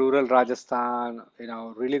in rural Rajasthan,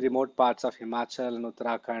 really remote parts of Himachal and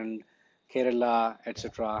Uttarakhand, Kerala,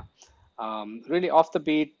 etc. Really off the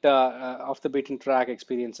beaten track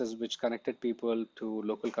experiences which connected people to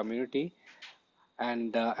local community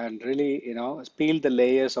and really peel the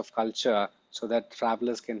layers of culture so that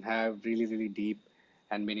travelers can have really deep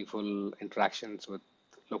and meaningful interactions with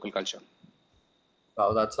local culture.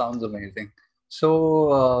 Wow, that sounds amazing.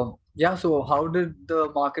 So, yeah, so how did the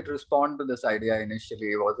market respond to this idea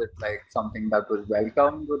initially? Was it like something that was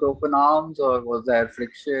welcomed with open arms, or was there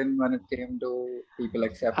friction when it came to people Uh,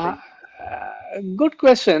 accepting? Good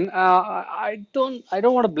question. I don't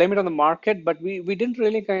want to blame it on the market, but we didn't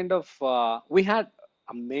really kind of we had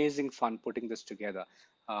amazing fun putting this together.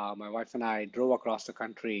 My wife and I drove across the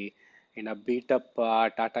country in a beat up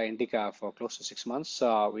Tata Indica for close to 6 months.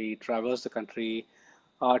 We traversed the country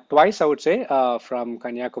twice, I would say, from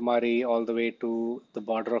Kanyakumari all the way to the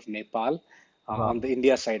border of Nepal, on Wow. the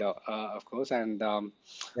India side, of course, and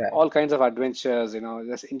Yeah, all kinds of adventures.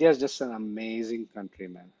 India is just an amazing country,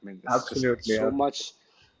 man. I mean, it's just absolutely.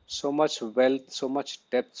 so much wealth, so much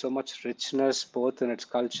depth, so much richness, both in its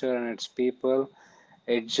culture and its people.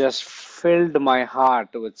 It just filled my heart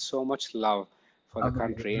with so much love for the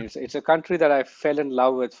country. Amazing. It's a country that I fell in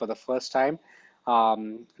love with for the first time,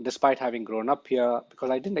 despite having grown up here, because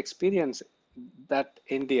I didn't experience that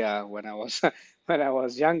India when I was when I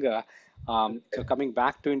was younger. So coming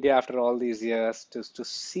back to India after all these years to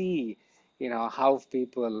see, how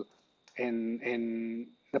people in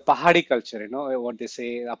the Pahadi culture, what they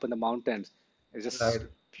say up in the mountains, is just Right.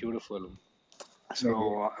 beautiful. Maybe.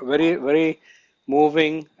 So very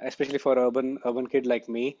moving, especially for urban kid like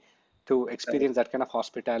me, to Right. experience that kind of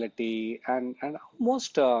hospitality and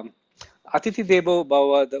almost Atithi Devo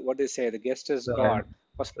Bhava, what they say, the guest is Right. God,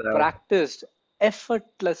 was Right. practiced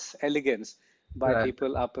effortless elegance by Right.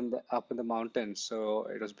 people up in the mountains. So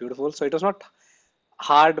it was beautiful. So it was not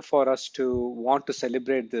hard for us to want to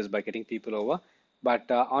celebrate this by getting people over. But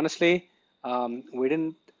honestly, we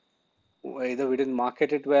didn't either we didn't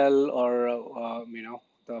market it well, or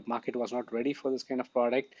the market was not ready for this kind of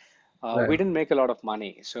product. We Right. didn't make a lot of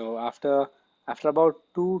money. So after about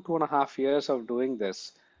 2.5 years of doing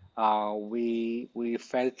this, we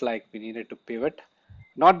felt like we needed to pivot.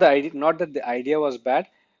 Not that the idea was bad,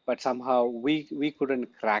 but somehow we couldn't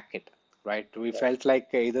crack it, right? We felt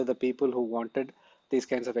like either the people who wanted these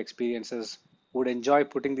kinds of experiences would enjoy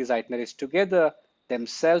putting these itineraries together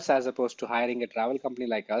themselves as opposed to hiring a travel company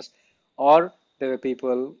like us, or there were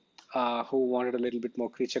people who wanted a little bit more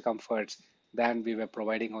creature comforts than we were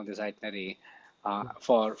providing on this itinerary. We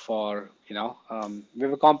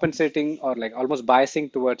were compensating or like almost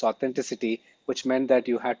biasing towards authenticity, which meant that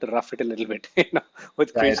you had to rough it a little bit,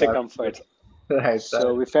 with Right. creature comforts. Right. So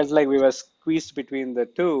Right. we felt like we were squeezed between the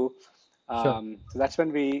two. Sure. So that's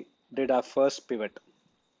when we did our first pivot.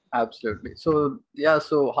 Absolutely. So yeah,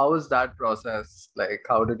 so how was that process? Like,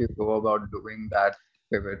 how did you go about doing that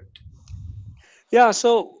pivot? Yeah,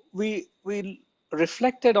 so we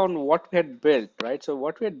reflected on what we had built, right? So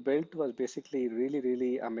what we had built was basically really,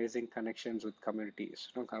 really amazing connections with communities,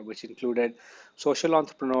 which included social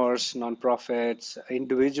entrepreneurs, nonprofits,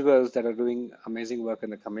 individuals that are doing amazing work in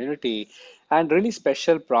the community, and really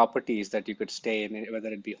special properties that you could stay in, whether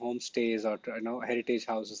it be homestays or heritage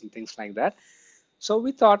houses and things like that. So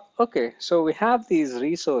we thought, okay, so we have these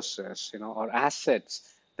resources, or assets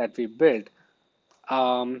that we built.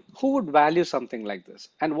 Who would value something like this?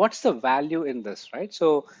 And what's the value in this, right?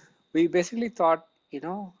 So we basically thought,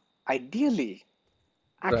 ideally,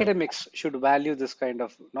 Right. academics should value this kind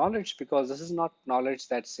of knowledge, because this is not knowledge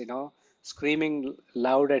that's, screaming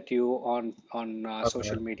loud at you on Okay.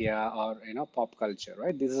 social media or, pop culture,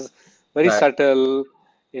 right? This is very Right. subtle,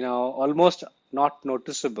 almost not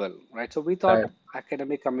noticeable, right? So we thought Right.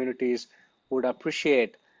 academic communities would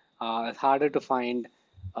appreciate. It's harder to find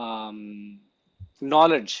um,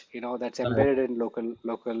 knowledge, that's Right. embedded in local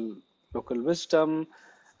wisdom,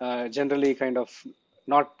 generally kind of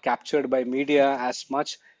not captured by media as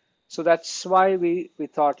much. So that's why we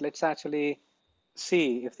thought, let's actually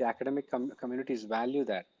see if the academic communities value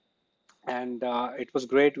that. And it was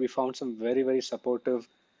great. We found some very, very supportive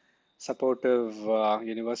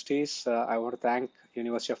universities. I want to thank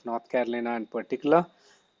University of North Carolina in particular,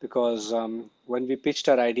 because when we pitched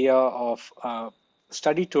our idea of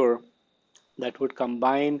study tour that would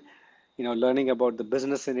combine, learning about the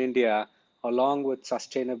business in India along with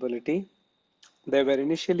sustainability, they were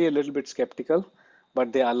initially a little bit skeptical,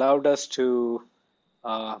 but they allowed us to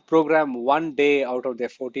program one day out of their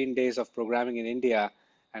 14 days of programming in India,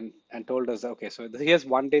 and told us, okay, so here's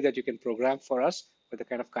one day that you can program for us with the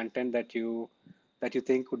kind of content that you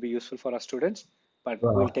think would be useful for our students, but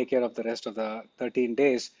we'll Wow. take care of the rest of the 13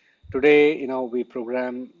 days. Today,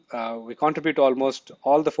 we contribute to almost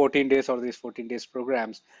all the 14 days or these 14 days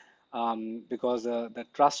programs, because the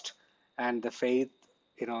trust and the faith,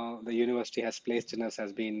 the university has placed in us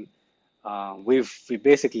has been, we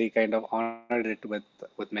basically kind of honored it with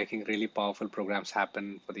making really powerful programs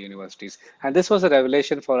happen for the universities. And this was a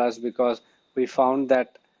revelation for us, because we found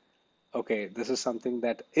that, okay, this is something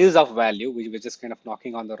that is of value. We were just kind of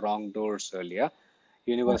knocking on the wrong doors earlier.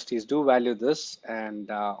 Universities do value this, and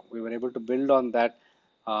we were able to build on that.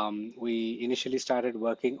 We initially started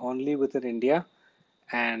working only within India,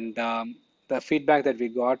 and the feedback that we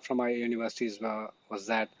got from our universities was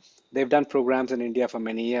that they've done programs in India for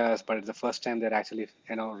many years, but it's the first time they're actually,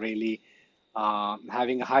 really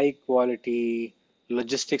having a high quality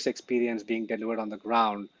logistics experience being delivered on the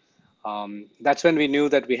ground. That's when we knew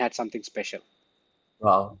that we had something special.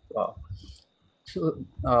 Wow. Wow. So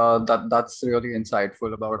that's really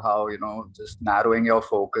insightful about how, just narrowing your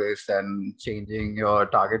focus and changing your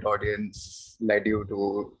target audience led you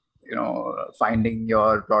to, finding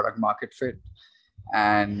your product market fit,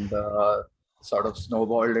 and sort of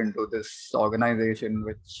snowballed into this organization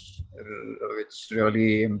which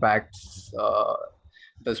really impacts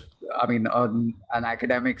this. I mean, an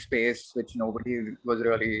academic space which nobody was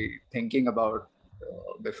really thinking about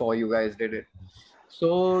before you guys did it.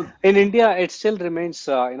 So In India, it still remains,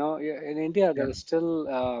 in India, yeah, there's still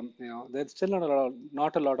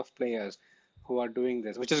not a lot of players who are doing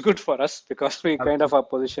this, which is good for us, because we kind of absolutely. are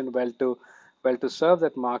positioned well to serve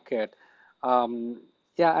that market. Um,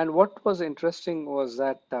 yeah, and what was interesting was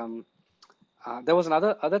that there was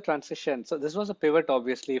another other transition. So this was a pivot,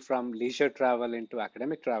 obviously, from leisure travel into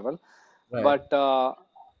academic travel, Right. but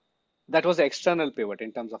that was the external pivot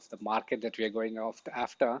in terms of the market that we are going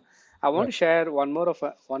after. I want Right. to share one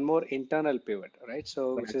more internal pivot, right?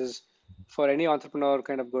 So which Right. is for any entrepreneur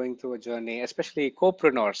kind of going through a journey, especially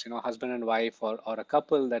co-preneurs, husband and wife, or a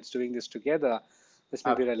couple that's doing this together, this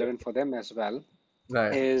may be relevant Absolutely. for them as well,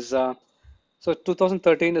 Right. is so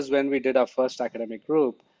 2013 is when we did our first academic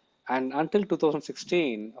group. And until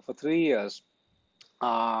 2016, for 3 years,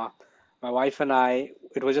 uh, my wife and I,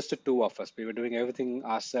 it was just the two of us. We were doing everything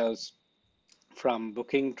ourselves, from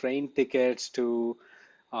booking train tickets to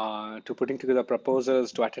putting together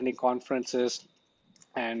proposals, to attending conferences,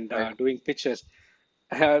 and Right. doing pitches,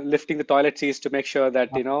 lifting the toilet seats to make sure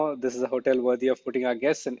that this is a hotel worthy of putting our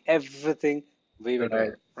guests, and everything we were Right.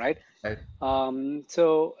 doing, right? Right.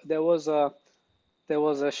 So there was a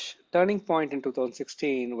turning point in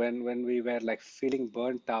 2016 when we were like feeling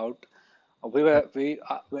burnt out. We were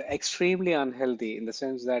extremely unhealthy in the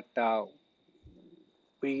sense that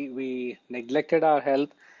we neglected our health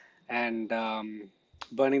and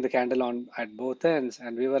burning the candle on at both ends,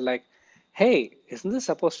 and we were like, hey, isn't this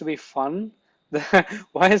supposed to be fun?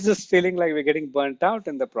 Why is this feeling like we're getting burnt out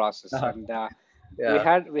in the process? Uh-huh. And we Yeah.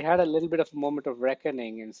 had we had a little bit of a moment of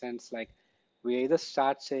reckoning, in sense like we either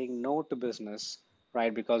start saying no to business,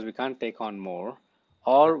 right, because we can't take on more,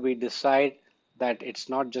 or we decide that it's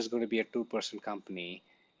not just going to be a two-person company.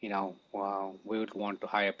 We would want to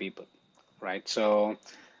hire people, right? So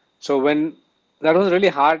when that was a really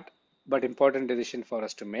hard but important decision for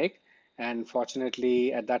us to make, and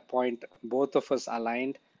fortunately at that point both of us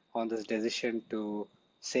aligned on this decision to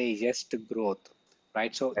say yes to growth,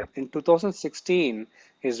 right? So Right. in 2016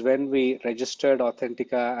 is when we registered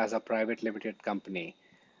Authentica as a private limited company,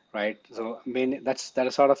 right? So I mean that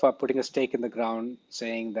is sort of putting a stake in the ground,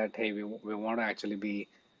 saying that hey, we want to actually be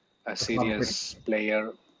a The company. serious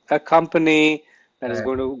player, a company that is Right.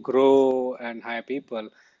 going to grow and hire people.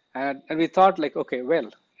 And we thought like, okay,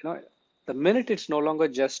 well, the minute it's no longer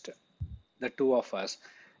just the two of us,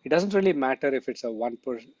 it doesn't really matter if it's a one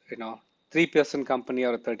person, 3-person company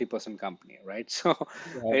or a 30-person company, right? So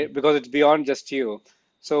Right. because it's beyond just you.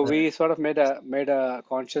 So Right. we sort of made a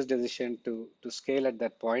conscious decision to scale at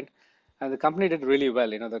that point, and the company did really well.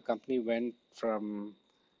 The company went from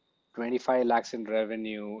 25 lakhs in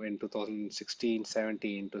revenue in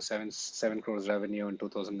 2016-17 to 7 crores revenue in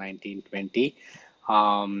 2019-20,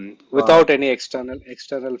 Wow. without any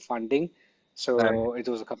external funding. Right. So it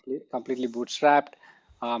was completely bootstrapped.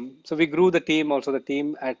 So we grew the team. Also, the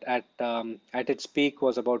team at its peak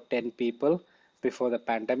was about 10 people before the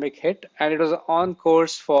pandemic hit, and it was on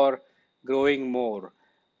course for growing more.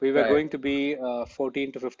 We were Right. going to be a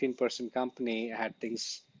 14 to 15% company had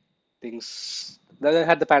things that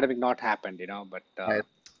had the pandemic not happened, but Right.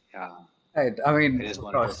 yeah, Right. I it mean, is of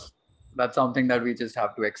what it is. course, that's something that we just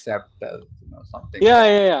have to accept as, something Yeah, that.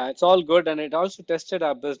 yeah, yeah. It's all good, and it also tested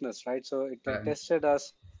our business, right? So it Right. tested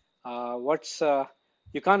us. What's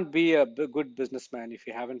You can't be a good businessman if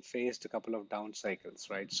you haven't faced a couple of down cycles,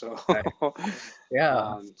 right? So, Right.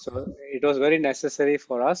 Yeah. so it was very necessary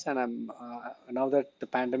for us, and I'm now that the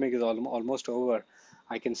pandemic is almost over,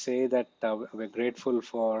 I can say that we're grateful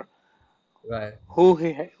for Right.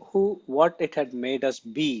 what it had made us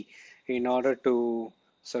be in order to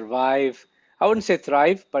survive. I wouldn't say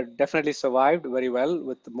thrive, but definitely survived very well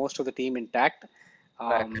with most of the team intact,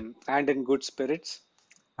 Right. and in good spirits,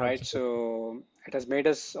 right? Absolutely. So it has made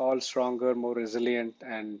us all stronger, more resilient,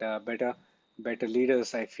 and better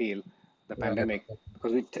leaders, I feel, the Right. pandemic,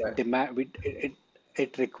 because it Right. demand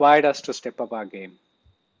it required us to step up our game.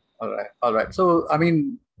 All right. All right. So, I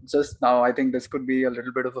mean, just now, I think this could be a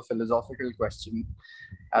little bit of a philosophical question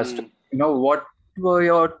as to, Mm, what were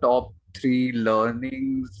your top three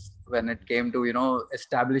learnings when it came to,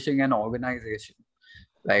 establishing an organization,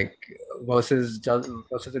 like versus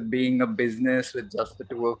it being a business with just the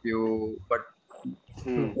two of you, but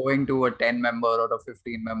to mm, going to a 10 member or a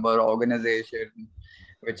 15-member organization,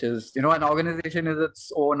 which is, an organization is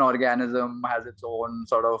its own organism, has its own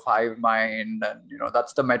sort of hive mind. And,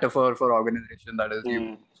 that's the metaphor for organization that is used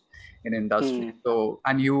mm, in industry. mm, So,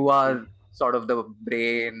 and you mm, are sort of the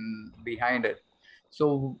brain behind it.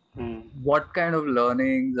 So, mm. what kind of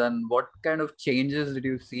learnings and what kind of changes did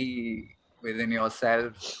you see within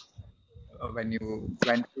yourself when you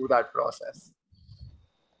went through that process?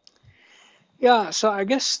 Yeah, so I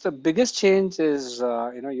guess the biggest change is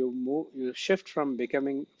you shift from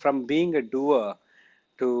being a doer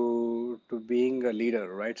to being a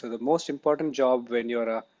leader, right? So the most important job when you're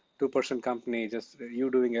a two-person company, just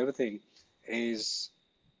you doing everything, is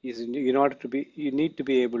in order to be you need to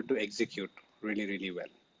be able to execute really, really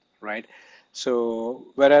well, right? So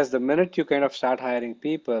whereas the minute you kind of start hiring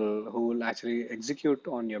people who will actually execute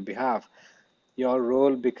on your behalf, your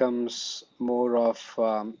role becomes more of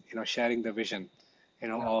sharing the vision,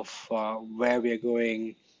 Yeah. of where we are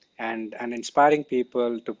going and inspiring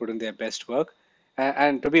people to put in their best work.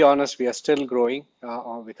 And to be honest, we are still growing.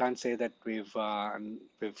 Or we can't say that we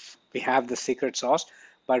have the secret sauce,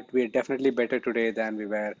 but we're definitely better today than we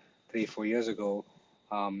were 3, 4 years ago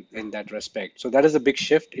in that respect. So that is a big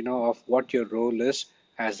shift, of what your role is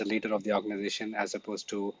as the leader of the organization as opposed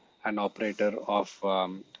to an operator of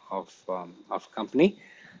a company.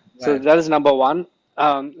 So Right. that is number one.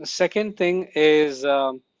 Second thing is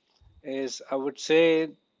I would say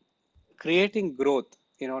creating growth,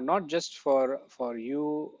 not just for you,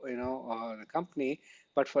 or the company,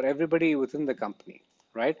 but for everybody within the company,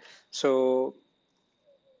 right? So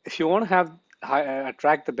if you want to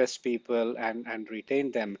attract the best people and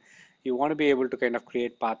retain them, you want to be able to kind of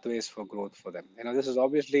create pathways for growth for them. This is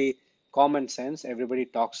obviously common sense. Everybody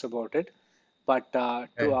talks about it, but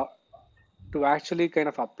Right. to actually kind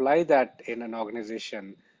of apply that in an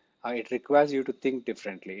organization, it requires you to think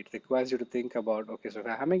differently. It requires you to think about, okay, so if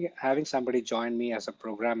I'm having somebody join me as a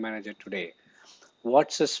program manager today,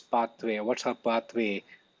 what's his pathway? What's her pathway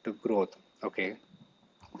to growth? Okay,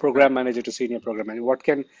 Right. program manager to senior program manager.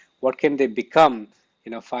 What can they become,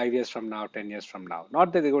 5 years from now, 10 years from now?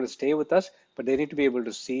 Not that they're going to stay with us, but they need to be able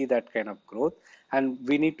to see that kind of growth, and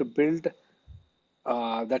we need to build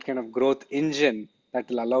that kind of growth engine that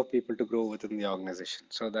will allow people to grow within the organization.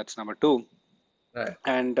 So that's number two. Right.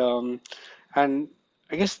 And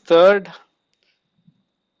I guess third,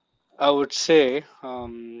 I would say,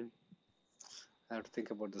 I have to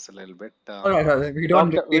think about this a little bit. All right. We We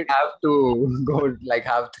don't talked. really have to go like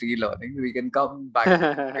have three learnings. We can come back to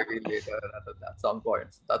maybe later at some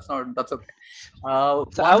points. That's okay. So I One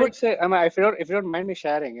thing. would say, if you don't mind me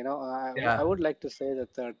sharing, I Yeah. would like to say the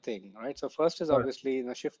third thing, right? So first is Sure. obviously,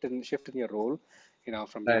 shift in your role,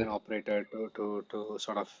 from being Right. an operator to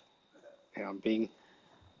sort of, being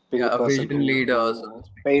Yeah. the A person vision who leader, so to who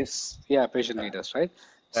speak. pays, yeah, patient leaders, right?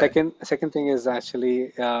 Right. Second thing is actually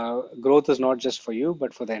growth is not just for you,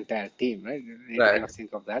 but for the entire team, right? You need to kind Right. of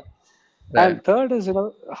think of that. Right. And third is,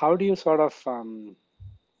 how do you sort of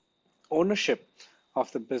ownership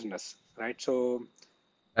of the business, right? So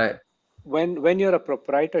Right. when you're a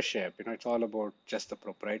proprietorship, it's all about just the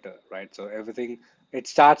proprietor, right? So everything, it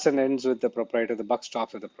starts and ends with the proprietor. The buck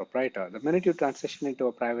stops with the proprietor. The minute you transition into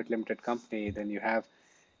a private limited company, then you have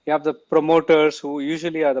the promoters who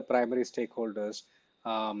usually are the primary stakeholders,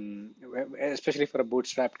 especially for a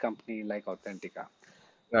bootstrapped company like Authentica.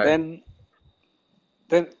 Right. Then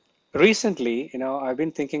then recently, I've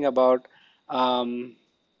been thinking about, um,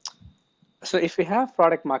 so if we have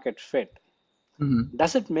product market fit, Mm-hmm.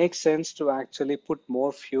 does it make sense to actually put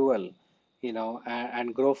more fuel,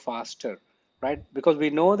 and grow faster, right? Because we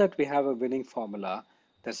know that we have a winning formula.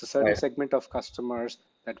 There's a certain Right. segment of customers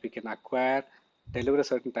that we can acquire, deliver a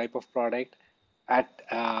certain type of product at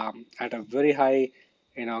a very high,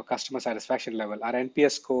 customer satisfaction level. Our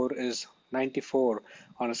NPS score is 94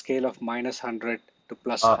 on a scale of -100 to Wow.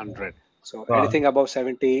 +100. So Wow. anything above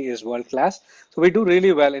 70 is world class. So we do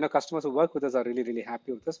really well. Customers who work with us are really, really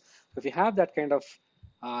happy with us. So if you have that kind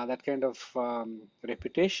of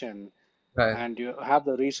reputation, Right. and you have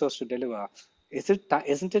the resource to deliver,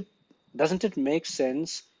 isn't it doesn't it make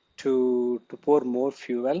sense to pour more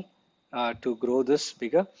fuel to grow this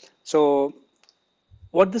bigger? So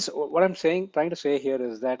what I'm trying to say here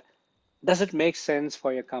is that, does it make sense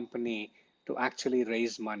for your company to actually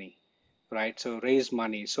raise money, right? So raise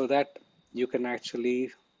money so that you can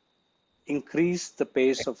actually increase the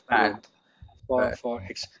pace of Expand. growth for Right. for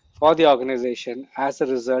for the organization. As a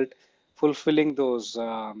result, fulfilling those,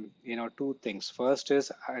 two things. First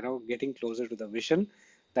is, getting closer to the vision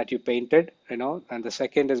that you painted, and the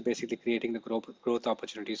second is basically creating the growth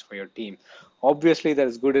opportunities for your team. Obviously, there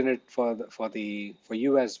is good in it for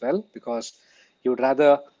you as well, because you would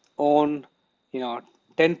rather own,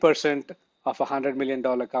 10% of $100 million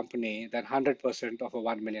company than 100% of a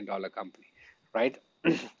 $1 million company, right?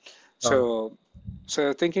 Sure. So,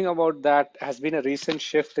 so thinking about that has been a recent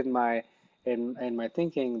shift in my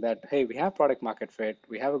thinking, that hey, we have product market fit,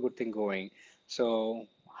 we have a good thing going. So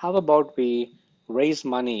how about we raise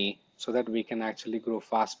money so that we can actually grow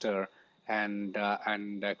faster and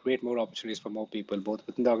create more opportunities for more people, both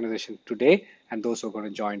within the organization today and those who are going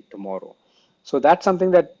to join tomorrow. So that's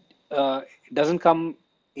something that doesn't come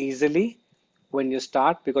easily when you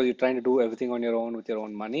start, because you're trying to do everything on your own with your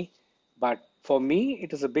own money. But for me,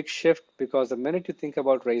 it is a big shift, because the minute you think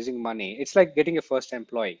about raising money, it's like getting your first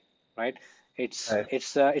employee, right? Right.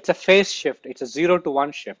 It's a phase shift. It's a 0 to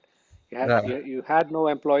 1 shift. You had Right. you, you had no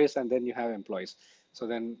employees, and then you have employees. So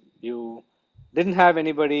then you didn't have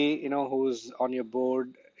anybody, who's on your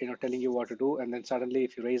board, telling you what to do, and then suddenly,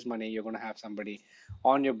 if you raise money, you're going to have somebody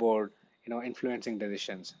on your board, influencing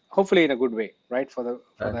decisions, hopefully in a good way, right, for the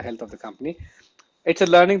Right. health of the company. It's a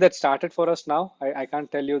learning that started for us now. I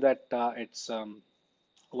can't tell you that it's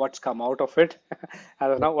what's come out of it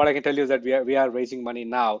as of now. What I can tell you is that we are raising money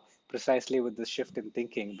now precisely with this shift in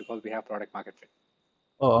thinking because we have product market fit.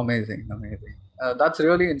 Oh, amazing, amazing. That's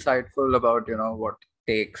really insightful about, what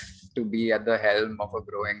it takes to be at the helm of a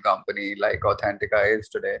growing company like Authentica is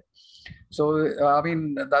today. So, I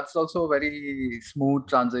mean, that's also a very smooth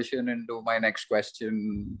transition into my next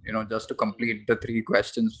question, just to complete the three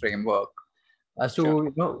questions framework. As to,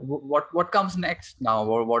 Sure. what comes next now,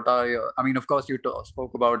 or what are your, I mean, of course, you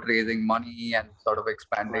spoke about raising money and sort of Right.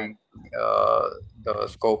 expanding uh, the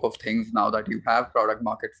scope of things now that you have product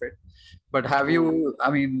market fit. But have Mm, you, I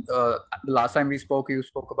mean, the last time we spoke, you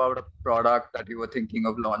spoke about a product that you were thinking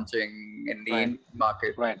of launching in the right. Indian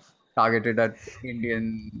market, Right. targeted at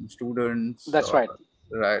Indian students, That's right.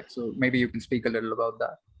 right? So maybe you can speak a little about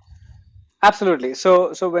that. Absolutely.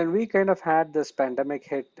 So when we kind of had this pandemic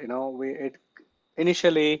hit, we it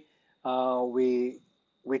initially we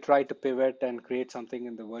tried to pivot and create something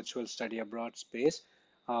in the virtual study abroad space.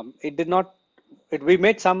 It did not. We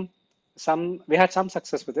made some. We had some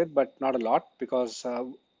success with it, but not a lot because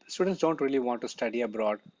students don't really want to study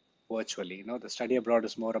abroad virtually. The study abroad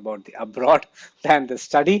is more about the abroad than the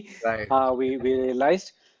study. Right. We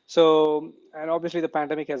realized. So, and obviously the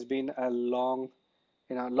pandemic has been a long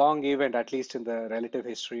event, at least in the relative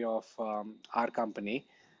history of our company,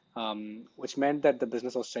 which meant that the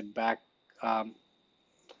business was set back, um,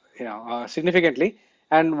 significantly.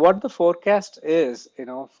 And what the forecast is,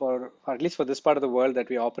 for at least for this part of the world that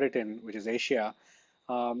we operate in, which is Asia,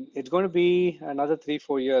 it's going to be another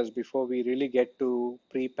 3-4 years before we really get to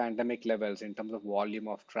pre-pandemic levels in terms of volume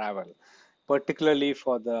of travel, particularly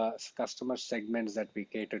for the customer segments that we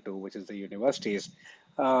cater to, which is the universities.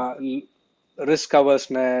 Uh, Risk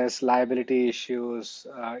averseness, liability issues,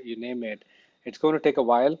 you name it. It's going to take a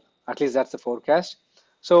while. At least that's the forecast.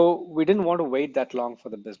 So we didn't want to wait that long for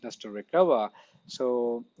the business to recover.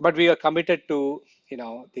 So, but we are committed to,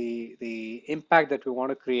 the impact that we want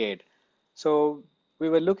to create. So we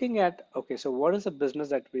were looking at, okay, so what is a business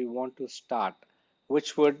that we want to start,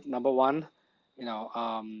 which would, number one, you know,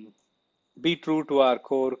 um, be true to our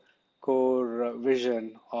core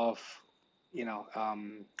vision of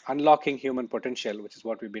unlocking human potential, which is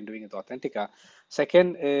what we've been doing with Authentica.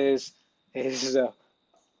 Second is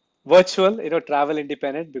virtual, travel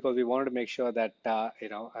independent, because we wanted to make sure that an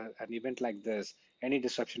event like this, any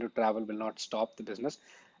disruption to travel will not stop the business.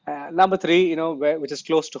 Number three, which is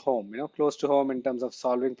close to home, close to home in terms of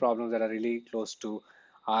solving problems that are really close to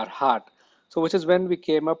our heart. So, which is when we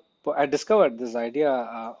came up, I discovered this idea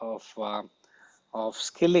of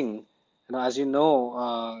skilling. As you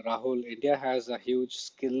know, Rahul, India has a huge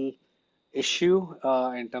skill issue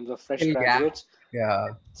in terms of fresh Skill gap. graduates. Yeah.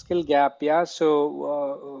 Skill gap, yeah.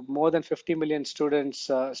 So more than 50 million students,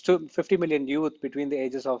 50 million youth between the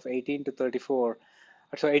ages of 18 to 34,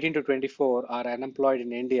 so 18 to 24 are unemployed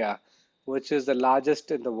in India, which is the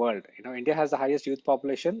largest in the world. India has the highest youth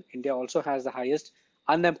population. India also has the highest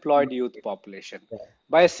unemployed youth population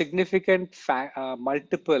by a significant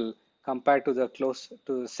multiple compared to the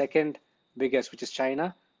second biggest, which is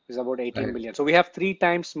China, which is about 18 Right. million. So we have three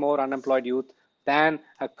times more unemployed youth than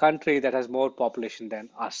a country that has more population than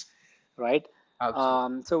us, right?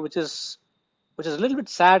 Absolutely. So which is a little bit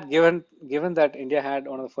sad given that India had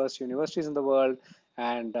one of the first universities in the world,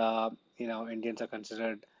 and Indians are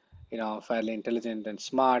considered fairly intelligent and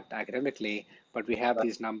smart academically, but we have Right.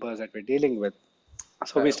 these numbers that we're dealing with.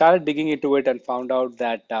 So we Right. started digging into it and found out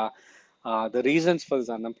that the reasons for this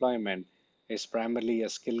unemployment is primarily a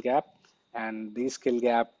skill gap, and the skill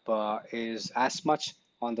gap is as much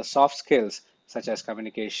on the soft skills such as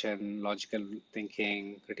communication, logical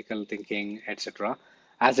thinking, critical thinking, etc.,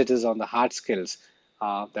 as it is on the hard skills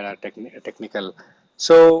that are technical.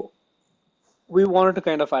 So we wanted to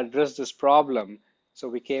kind of address this problem. So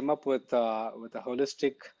we came up with a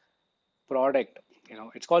holistic product.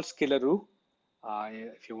 It's called Skillaroo.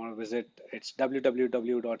 If you want to visit, it's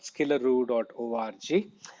www.skillaroo.org.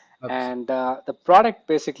 Absolutely. And the product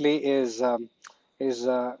basically is is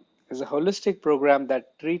a holistic program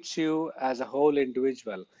that treats you as a whole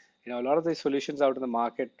individual. A lot of these solutions out in the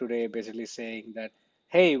market today basically saying that,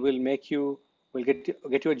 hey, we'll get you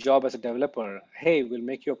a job as a developer. Hey, we'll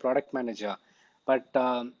make you a product manager. But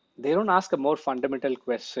they don't ask a more fundamental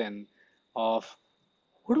question of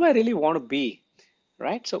who do I really want to be,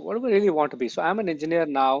 right? So what do I really want to be? So I'm an engineer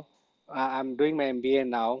now. I'm doing my MBA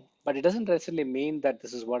now, but it doesn't necessarily mean that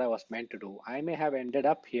this is what I was meant to do. I may have ended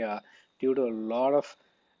up here due to a lot of,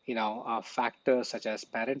 factors such as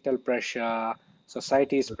parental pressure,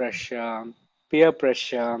 society's pressure, peer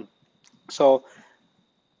pressure. So,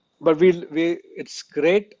 but it's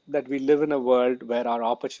great that we live in a world where our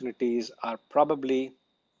opportunities are probably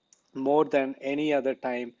more than any other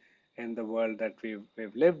time in the world that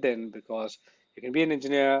we've lived in, because you can be an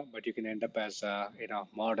engineer, but you can end up as a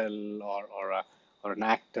model, or an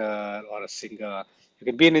actor or a singer. You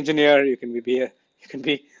can be an engineer, you can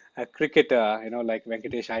be a cricketer, like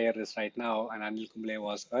Venkatesh Iyer is right now and Anil Kumble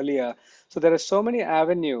was earlier. So there are so many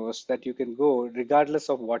avenues that you can go regardless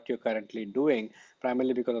of what you're currently doing,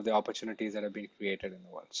 primarily because of the opportunities that are being created in the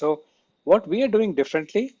world. So what we are doing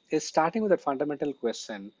differently is starting with a fundamental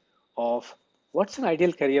question of what's an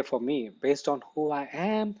ideal career for me based on who I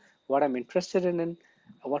am, what I'm interested in,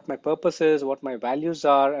 what my purpose is, what my values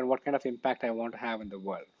are, and what kind of impact I want to have in the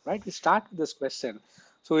world, right? We start with this question.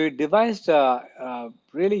 So we devised a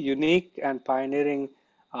really unique and pioneering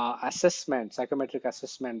assessment, psychometric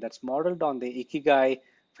assessment that's modeled on the Ikigai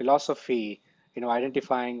philosophy,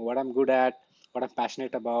 identifying what I'm good at, what I'm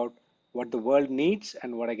passionate about, what the world needs,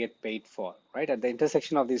 and what I get paid for, right? At the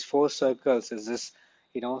intersection of these four circles is this,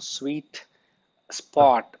 sweet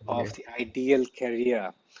spot of Okay. the ideal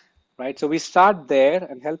career, right? So we start there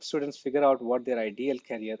and help students figure out what their ideal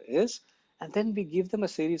career is. And then we give them a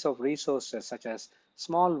series of resources such as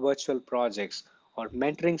small virtual projects or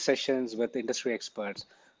mentoring sessions with industry experts,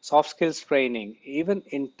 soft skills training, even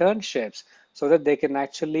internships, so that they can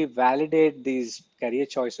actually validate these career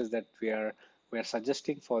choices that we are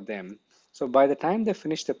suggesting for them. So by the time they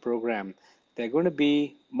finish the program, they're going to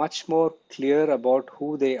be much more clear about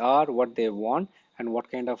who they are, what they want, and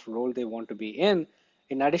what kind of role they want to be in.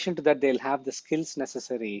 In addition to that, they'll have the skills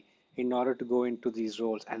necessary in order to go into these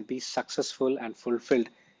roles and be successful and fulfilled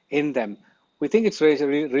in them. We think it's a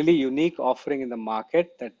really unique offering in the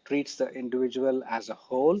market that treats the individual as a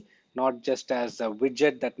whole, not just as a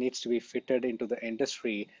widget that needs to be fitted into the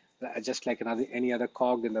industry, just like any other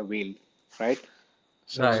cog in the wheel, right?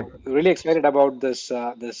 Right. So really excited about this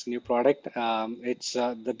new product. It's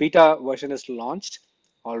the beta version is launched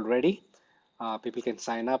already. People can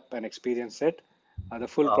sign up and experience it. The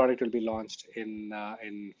full Wow. product will be launched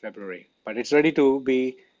in February, but it's ready to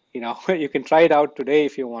be. You can try it out today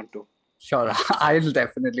if you want to. Sure. I'll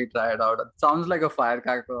definitely try it out. It sounds like a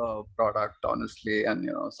firecracker product, honestly,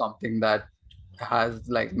 and something that has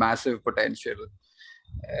like massive potential,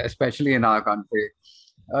 especially in our country.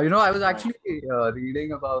 I was Right. actually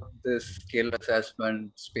reading about this skill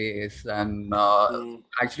assessment space, and Mm,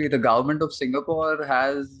 actually, the government of Singapore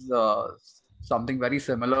has something very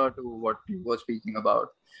similar to what you were speaking about,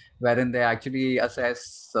 wherein they actually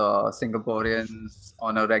assess Singaporeans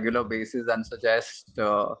on a regular basis and suggest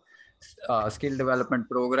skill development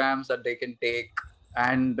programs that they can take,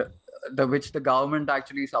 and which the government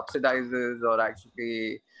actually subsidizes or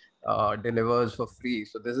actually delivers for free.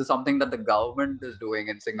 So this is something that the government is doing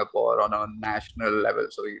in Singapore on a national level.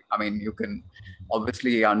 So I mean, you can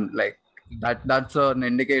obviously like that. That's an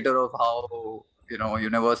indicator of how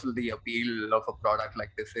universal the appeal of a product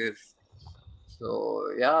like this is.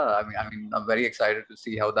 So yeah, I mean, I'm very excited to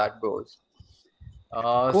see how that goes.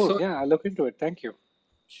 cool. So Yeah, I'll look into it. Thank you.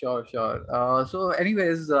 sure, sure. So,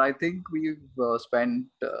 anyways, I think we've spent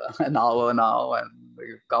an hour now and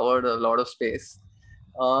we've covered a lot of space.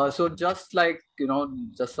 So, just like,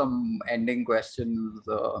 just some ending questions,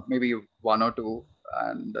 maybe one or two,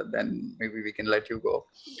 and then maybe we can let you go.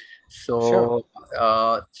 Sure.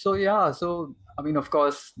 So yeah, so I mean, of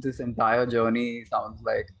course, this entire journey sounds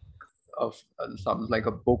like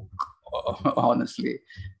a book, honestly,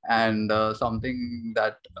 and something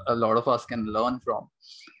that a lot of us can learn from.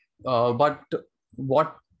 But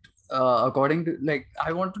what, according to, like,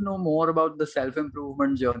 I want to know more about the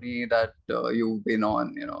self-improvement journey that you've been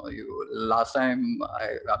on. You last time,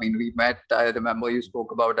 I mean, we met. I remember you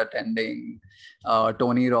spoke about attending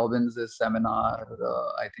Tony Robbins' seminar,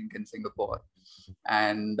 I think in Singapore,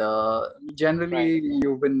 and Right. generally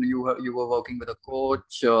you were working with a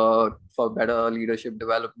coach for better leadership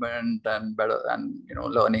development and better and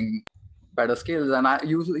learning better skills. And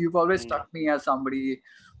you've always Mm. struck me as somebody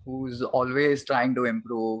who's always trying to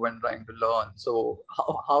improve and trying to learn. So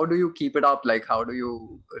how do you keep it up? Like, how do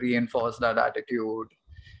you reinforce that attitude?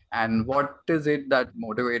 And what is it that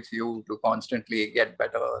motivates you to constantly get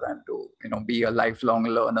better and to be a lifelong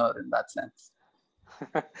learner in that sense?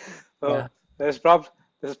 Well, Yeah. there's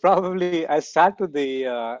probably I start with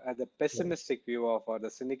the pessimistic view of or the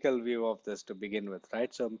cynical view of this to begin with,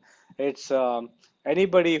 right? So it's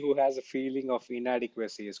anybody who has a feeling of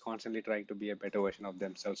inadequacy is constantly trying to be a better version of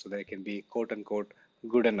themselves so they can be quote unquote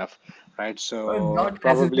good enough, right? So Not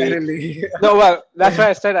probably necessarily. no. Well, that's why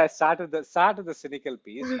I said I started the cynical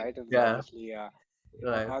piece, right? And Yeah, obviously,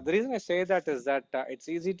 right, the reason I say that is that it's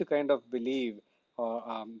easy to kind of believe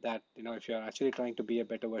or that if you're actually trying to be a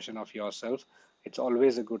better version of yourself, it's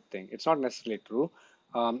always a good thing. It's not necessarily true.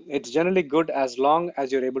 It's generally good as long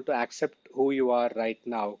as you're able to accept who you are right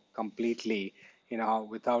now completely,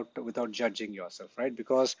 without judging yourself, right?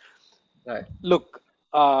 Because right, look,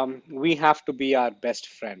 we have to be our best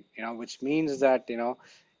friend, which means that,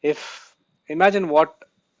 if imagine what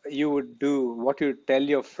you would do, what you would tell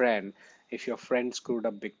your friend if your friend screwed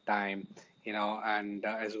up big time, and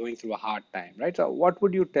is going through a hard time, right? So, what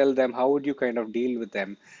would you tell them? How would you kind of deal with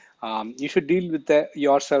them? You should deal with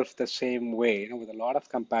yourself the same way, with a lot of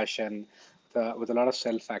compassion, with a lot of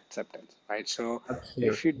self-acceptance, right? So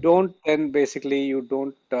if you absolutely. don't, then basically you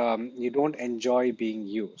don't enjoy being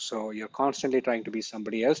you. So you're constantly trying to be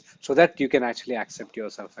somebody else so that you can actually accept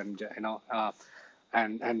yourself and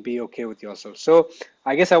and be okay with yourself. So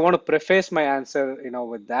I guess I want to preface my answer,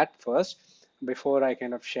 with that first before I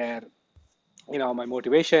kind of share my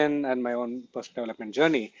motivation and my own personal development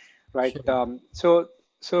journey, right? Sure,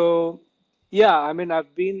 So yeah, I mean,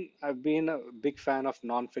 I've been a big fan of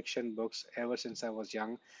non-fiction books ever since I was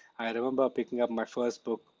young. I remember picking up my first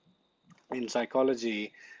book in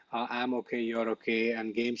psychology, I'm okay, you're okay,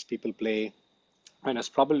 and games people play. When I was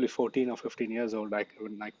probably 14 or 15 years old, I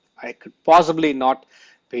could possibly not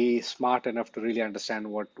be smart enough to really understand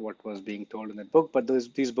what was being told in that book, but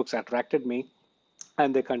these books attracted me,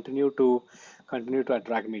 and they continue to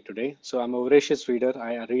attract me today. So I'm a voracious reader.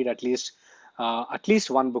 I read at least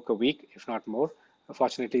one book a week, if not more.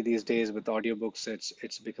 Fortunately, these days with audiobooks,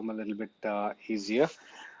 it's become a little bit easier.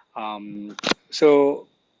 Um, so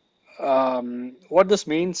what this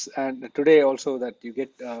means, and today also, that you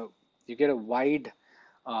get a wide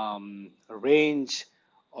range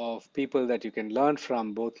of people that you can learn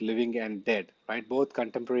from, both living and dead, right? Both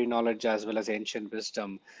contemporary knowledge as well as ancient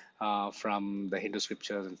wisdom from the Hindu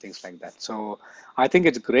scriptures and things like that. So I think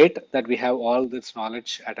it's great that we have all this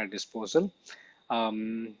knowledge at our disposal.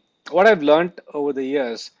 Um, what I've learned over the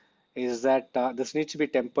years is that this needs to be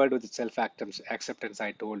tempered with self-acceptance,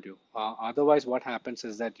 I told you. Otherwise, what happens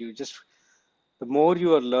is that the more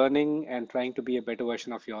you are learning and trying to be a better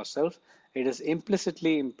version of yourself, it is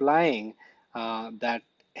implicitly implying that,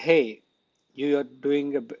 hey, you're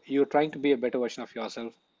trying to be a better version of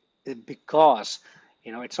yourself because,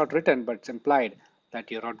 it's not written, but it's implied that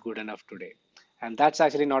you're not good enough today. And that's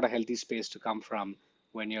actually not a healthy space to come from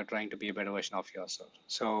when you're trying to be a better version of yourself.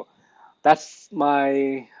 So that's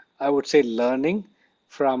my, I would say, learning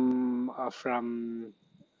from the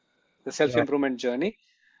right, self-improvement journey.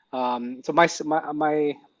 So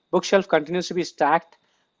my bookshelf continues to be stacked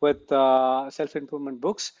with self-improvement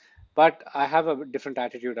books, but I have a different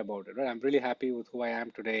attitude about it. Right? I'm really happy with who I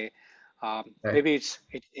am today. right. Maybe it's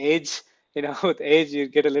age. With age you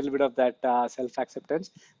get a little bit of that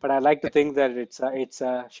self-acceptance. But I like to think that it's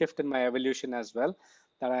a shift in my evolution as well.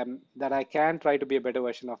 That I can try to be a better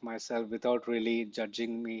version of myself without really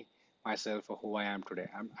judging myself for who I am today.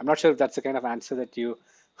 I'm not sure if that's the kind of answer that you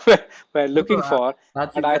were No, no, looking for,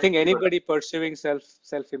 that's but I think exactly what anybody pursuing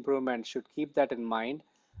self-improvement should keep that in mind,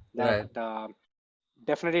 that right,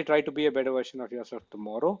 definitely try to be a better version of yourself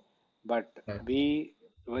tomorrow, but right. be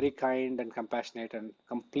very kind and compassionate and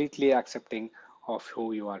completely accepting of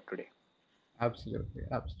who you are today. Absolutely,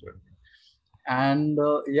 absolutely. And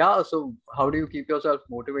yeah, so how do you keep yourself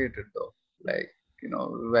motivated though? Like,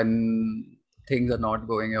 when things are not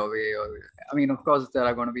going your way, or I mean, of course, there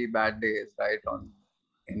are going to be bad days, right, on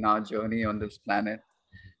in our journey on this planet.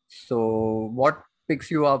 So, what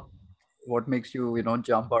picks you up? What makes you,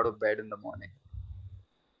 jump out of bed in the morning?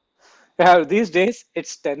 Yeah, these days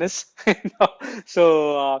it's tennis.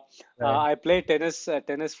 So Right, I play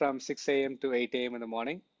tennis from 6 a.m. to 8 a.m. in the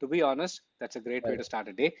morning. To be honest, that's a great way right, to start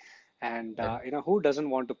a day. And right, who doesn't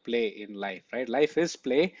want to play in life, right? Life is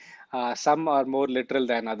play. Some are more literal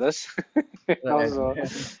than others. right. So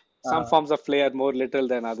some uh, forms of play are more literal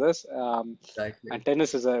than others. And exactly.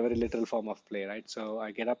 tennis is a very literal form of play, right? So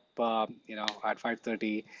I get up, at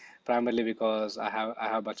 5:30, primarily because I have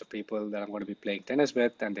a bunch of people that I'm going to be playing tennis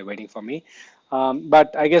with, and they're waiting for me.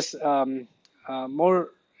 But I guess more,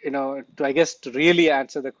 to really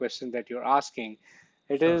answer the question that you're asking,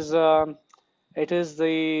 it Sure. is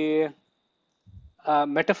the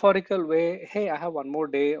metaphorical way. Hey, I have one more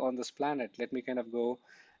day on this planet. Let me kind of go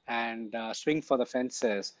and swing for the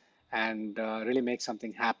fences and really make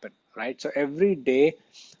something happen, right? So every day,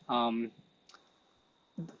 um,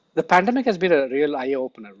 the pandemic has been a real eye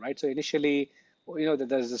opener, right? So initially,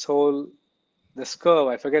 there's this whole this curve.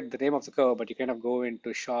 I forget the name of the curve, but you kind of go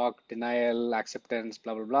into shock, denial, acceptance,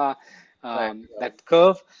 blah blah blah. Right, right. That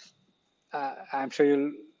curve, I'm sure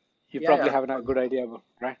you Yeah, probably yeah, have a good idea about,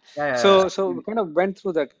 right? yeah, yeah. So we kind of went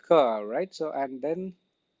through that curve, right? So and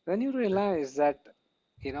then you realize that,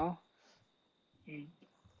 you know,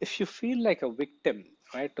 if you feel like a victim,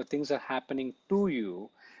 right, to things are happening to you,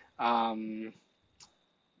 um,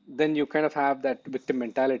 then you kind of have that victim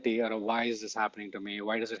mentality, or why is this happening to me?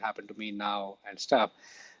 Why does it happen to me now and stuff?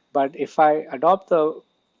 But if I adopt the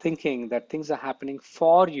thinking that things are happening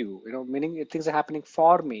for you, meaning things are happening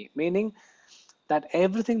for me, meaning that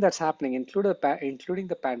everything that's happening, including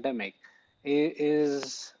the pandemic,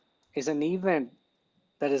 is an event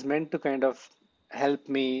that is meant to kind of help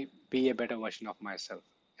me be a better version of myself,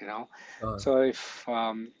 you know. Uh, So if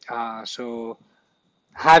so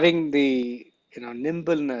having the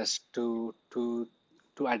nimbleness to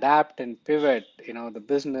adapt and pivot, the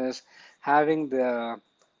business, having the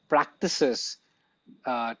practices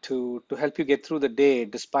to help you get through the day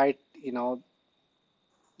despite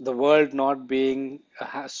the world not being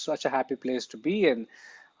such a happy place to be in,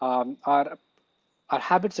 are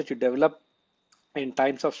habits that you develop in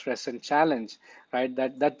times of stress and challenge, right?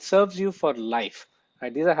 That serves you for life,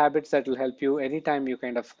 right? These are habits that will help you anytime you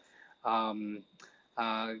kind of um,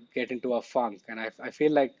 get into a funk. And I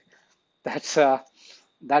feel like that's uh,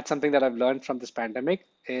 that's something that I've learned from this pandemic,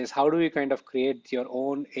 is how do you kind of create your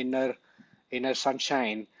own inner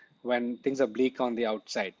sunshine when things are bleak on the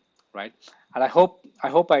outside, right? And I hope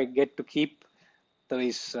I get to keep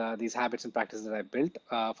these habits and practices that I built.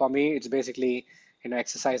 For me, it's basically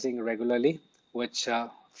exercising regularly, which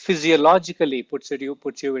physiologically puts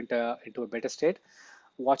you into a better state.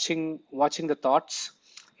 Watching the thoughts,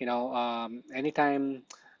 anytime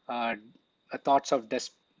uh, thoughts of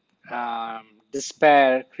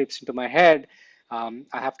despair creeps into my head, I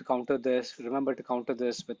have to counter this. Remember to counter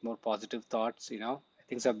this with more positive thoughts.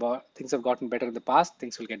 Things have gotten better in the past.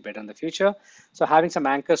 Things will get better in the future. So having some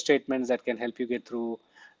anchor statements that can help you get through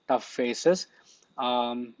tough phases.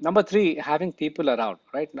 Number three, having people around.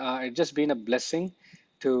 Right, it's just been a blessing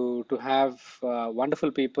to have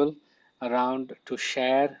wonderful people around to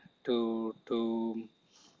share, to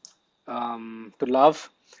love.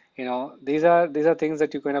 These are things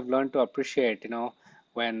that you kind of learn to appreciate,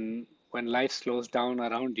 when life slows down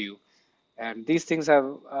around you. And these things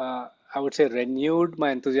have, I would say, renewed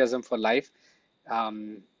my enthusiasm for life.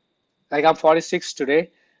 um, like, I'm 46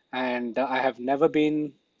 today, and I have never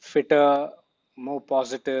been fitter, more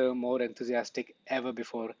positive, more enthusiastic ever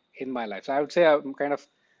before in my life. So I would say I'm kind of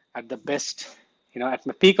at the best, at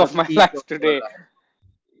my peak the of my peak of life your today. life.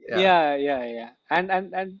 Yeah. Yeah, yeah, yeah.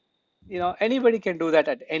 And anybody can do that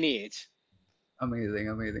at any age. Amazing,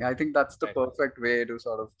 amazing. I think that's the Right. perfect way to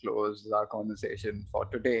sort of close our conversation for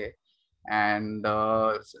today. And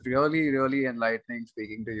it's really, really enlightening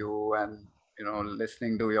speaking to you and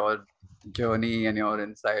listening to your journey and your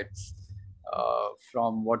insights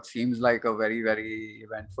from what seems like a very, very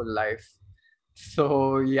eventful life.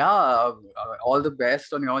 So yeah, all the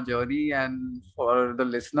best on your journey, and for the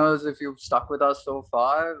listeners, if you've stuck with us so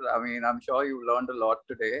far, I mean, I'm sure you learned a lot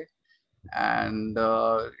today. And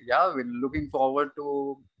yeah, we're looking forward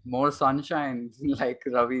to more sunshine, like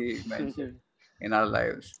Ravi mentioned, in our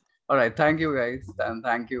lives. All right, thank you guys, and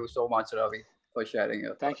thank you so much, Ravi, for sharing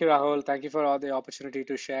your Thank thoughts. you, Rahul. Thank you for all the opportunity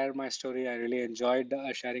to share my story. I really enjoyed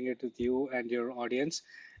sharing it with you and your audience.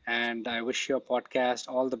 And I wish your podcast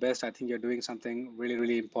all the best. I think you're doing something really,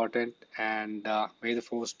 really important. And may the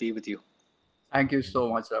force be with you. Thank you so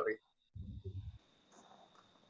much, Ravi.